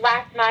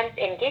last month. month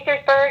in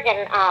Gaithersburg,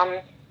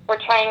 and we're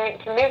trying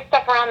to move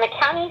stuff around the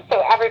county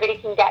so everybody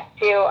can get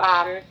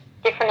to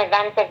different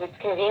events as it's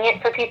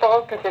convenient for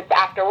people since it's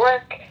after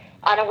work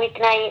on a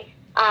weeknight.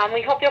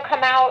 We hope you'll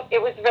come out.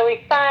 It was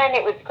really fun.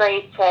 It was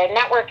great to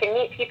network and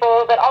meet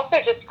people, but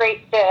also just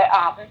great to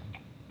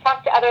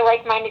talk to other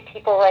like-minded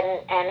people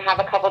and have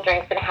a couple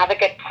drinks and have a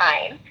good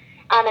time.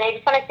 And I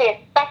just want to say a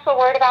special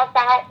word about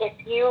that. If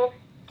you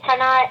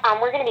cannot,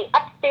 we're going to be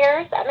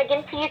upstairs at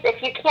McGinty's.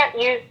 If you can't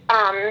use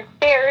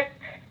stairs,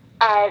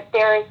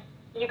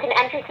 you can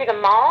enter through the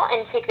mall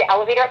and take the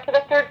elevator up to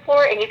the third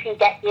floor, and you can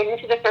get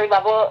into the third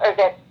level or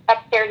the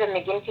upstairs of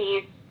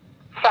McGinty's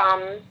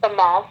from the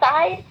mall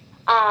side.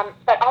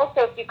 But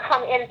also, if you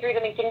come in through the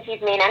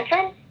McGinty's main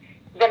entrance,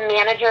 the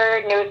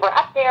manager knows we're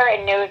up there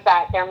and knows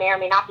that there may or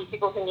may not be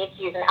people who need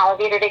to use an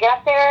elevator to get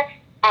up there,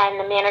 and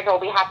the manager will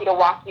be happy to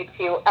walk you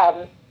to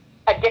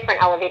a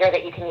different elevator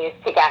that you can use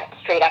to get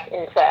straight up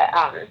into that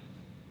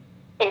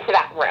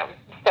room.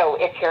 So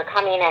if you're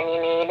coming and you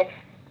need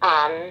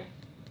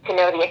to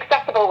know the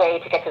accessible way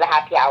to get to the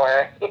happy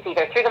hour, it's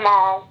either through the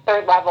mall,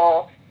 third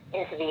level,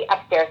 into the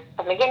upstairs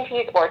of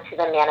McGinty's, or to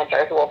the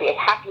manager, who will be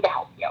happy to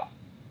help you.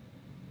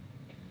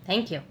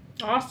 Thank you.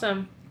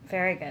 Awesome.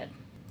 Very good.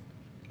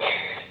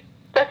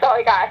 That's all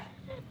I got.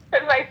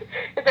 Is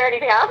there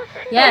anything else?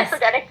 Yes.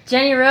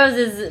 Jenny Rose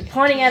is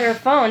pointing at her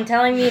phone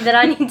telling me that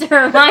I need to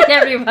remind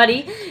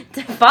everybody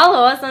to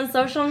follow us on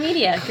social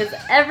media, because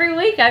every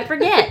week I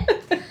forget.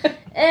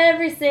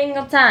 Every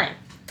single time.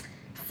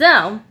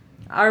 So,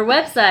 our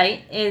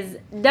website is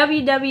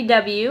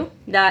www.mc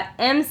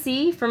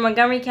for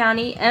Montgomery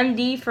County,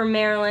 MD for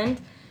Maryland,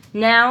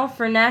 NOW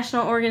for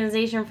National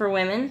Organization for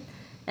Women,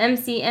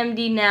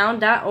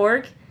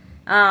 mcmdnow.org.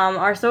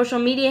 Our social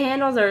media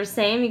handles are the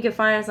same. You can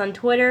find us on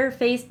Twitter,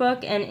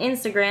 Facebook, and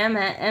Instagram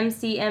at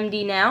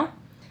mcmdnow.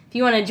 If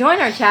you want to join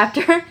our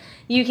chapter,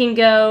 you can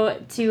go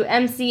to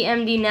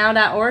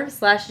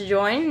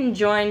mcmdnow.org/join and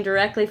join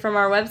directly from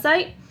our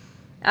website.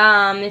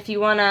 If you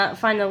want to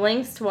find the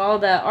links to all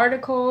the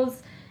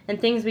articles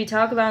and things we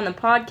talk about in the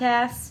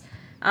podcast,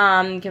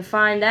 you can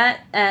find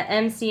that at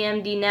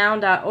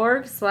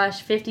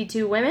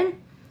mcmdnow.org/52women.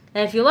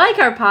 And if you like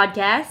our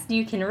podcast,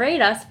 you can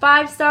rate us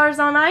 5 stars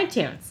on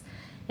iTunes.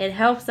 It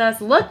helps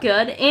us look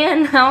good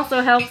and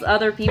also helps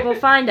other people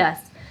find us.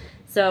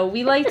 So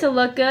we like to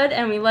look good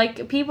and we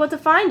like people to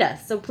find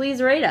us. So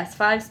please rate us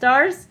 5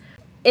 stars.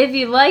 If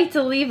you'd like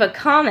to leave a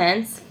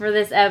comment for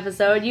this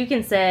episode, you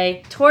can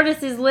say,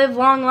 "Tortoises live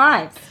long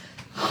lives."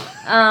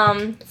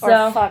 Or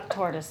fuck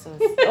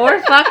tortoises. Or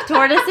fuck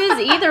tortoises,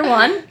 either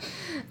one.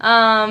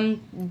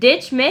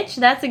 Ditch Mitch,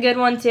 that's a good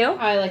one too.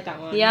 I like that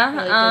one.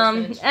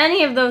 Yeah.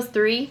 Any of those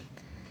 3.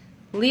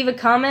 Leave a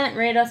comment,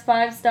 rate us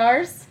 5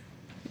 stars,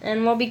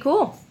 and we'll be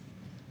cool.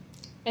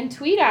 And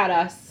tweet at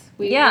us.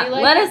 We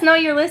let us know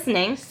you're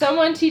listening.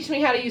 Someone teach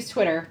me how to use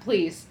Twitter,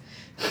 please.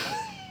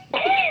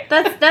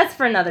 That's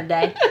for another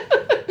day.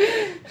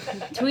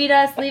 Tweet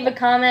us, leave a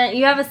comment.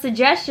 You have a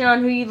suggestion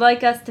on who you'd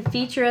like us to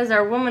feature as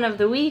our Woman of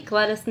the Week,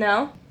 let us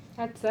know.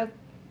 That's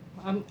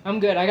I'm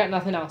good. I got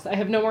nothing else. I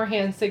have no more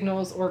hand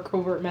signals or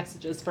covert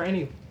messages for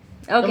any.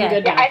 Okay.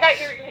 I thought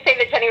you were going to say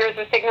that Jenny Rose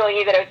was signaling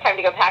you that it was time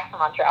to go back to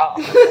Montreal.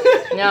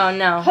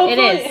 No,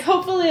 hopefully, it is.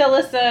 Hopefully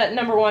Alyssa,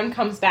 number 1,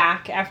 comes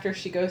back after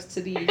she goes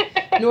to the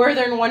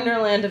northern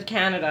wonderland of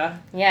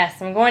Canada.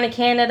 Yes, I'm going to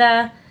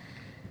Canada.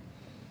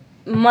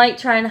 Might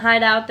try and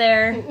hide out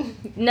there.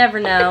 Never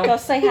know. Go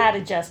say hi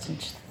to Justin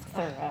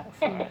Trudeau.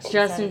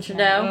 Justin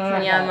Trudeau?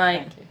 Yeah, I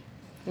might.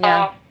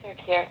 Yeah. Oh, so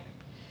cute.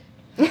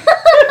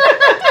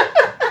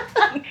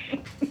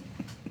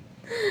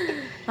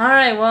 All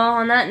right, well,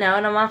 on that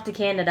note, I'm off to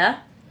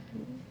Canada.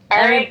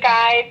 All right,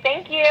 guys.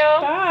 Thank you.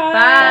 Bye.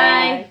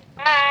 Bye.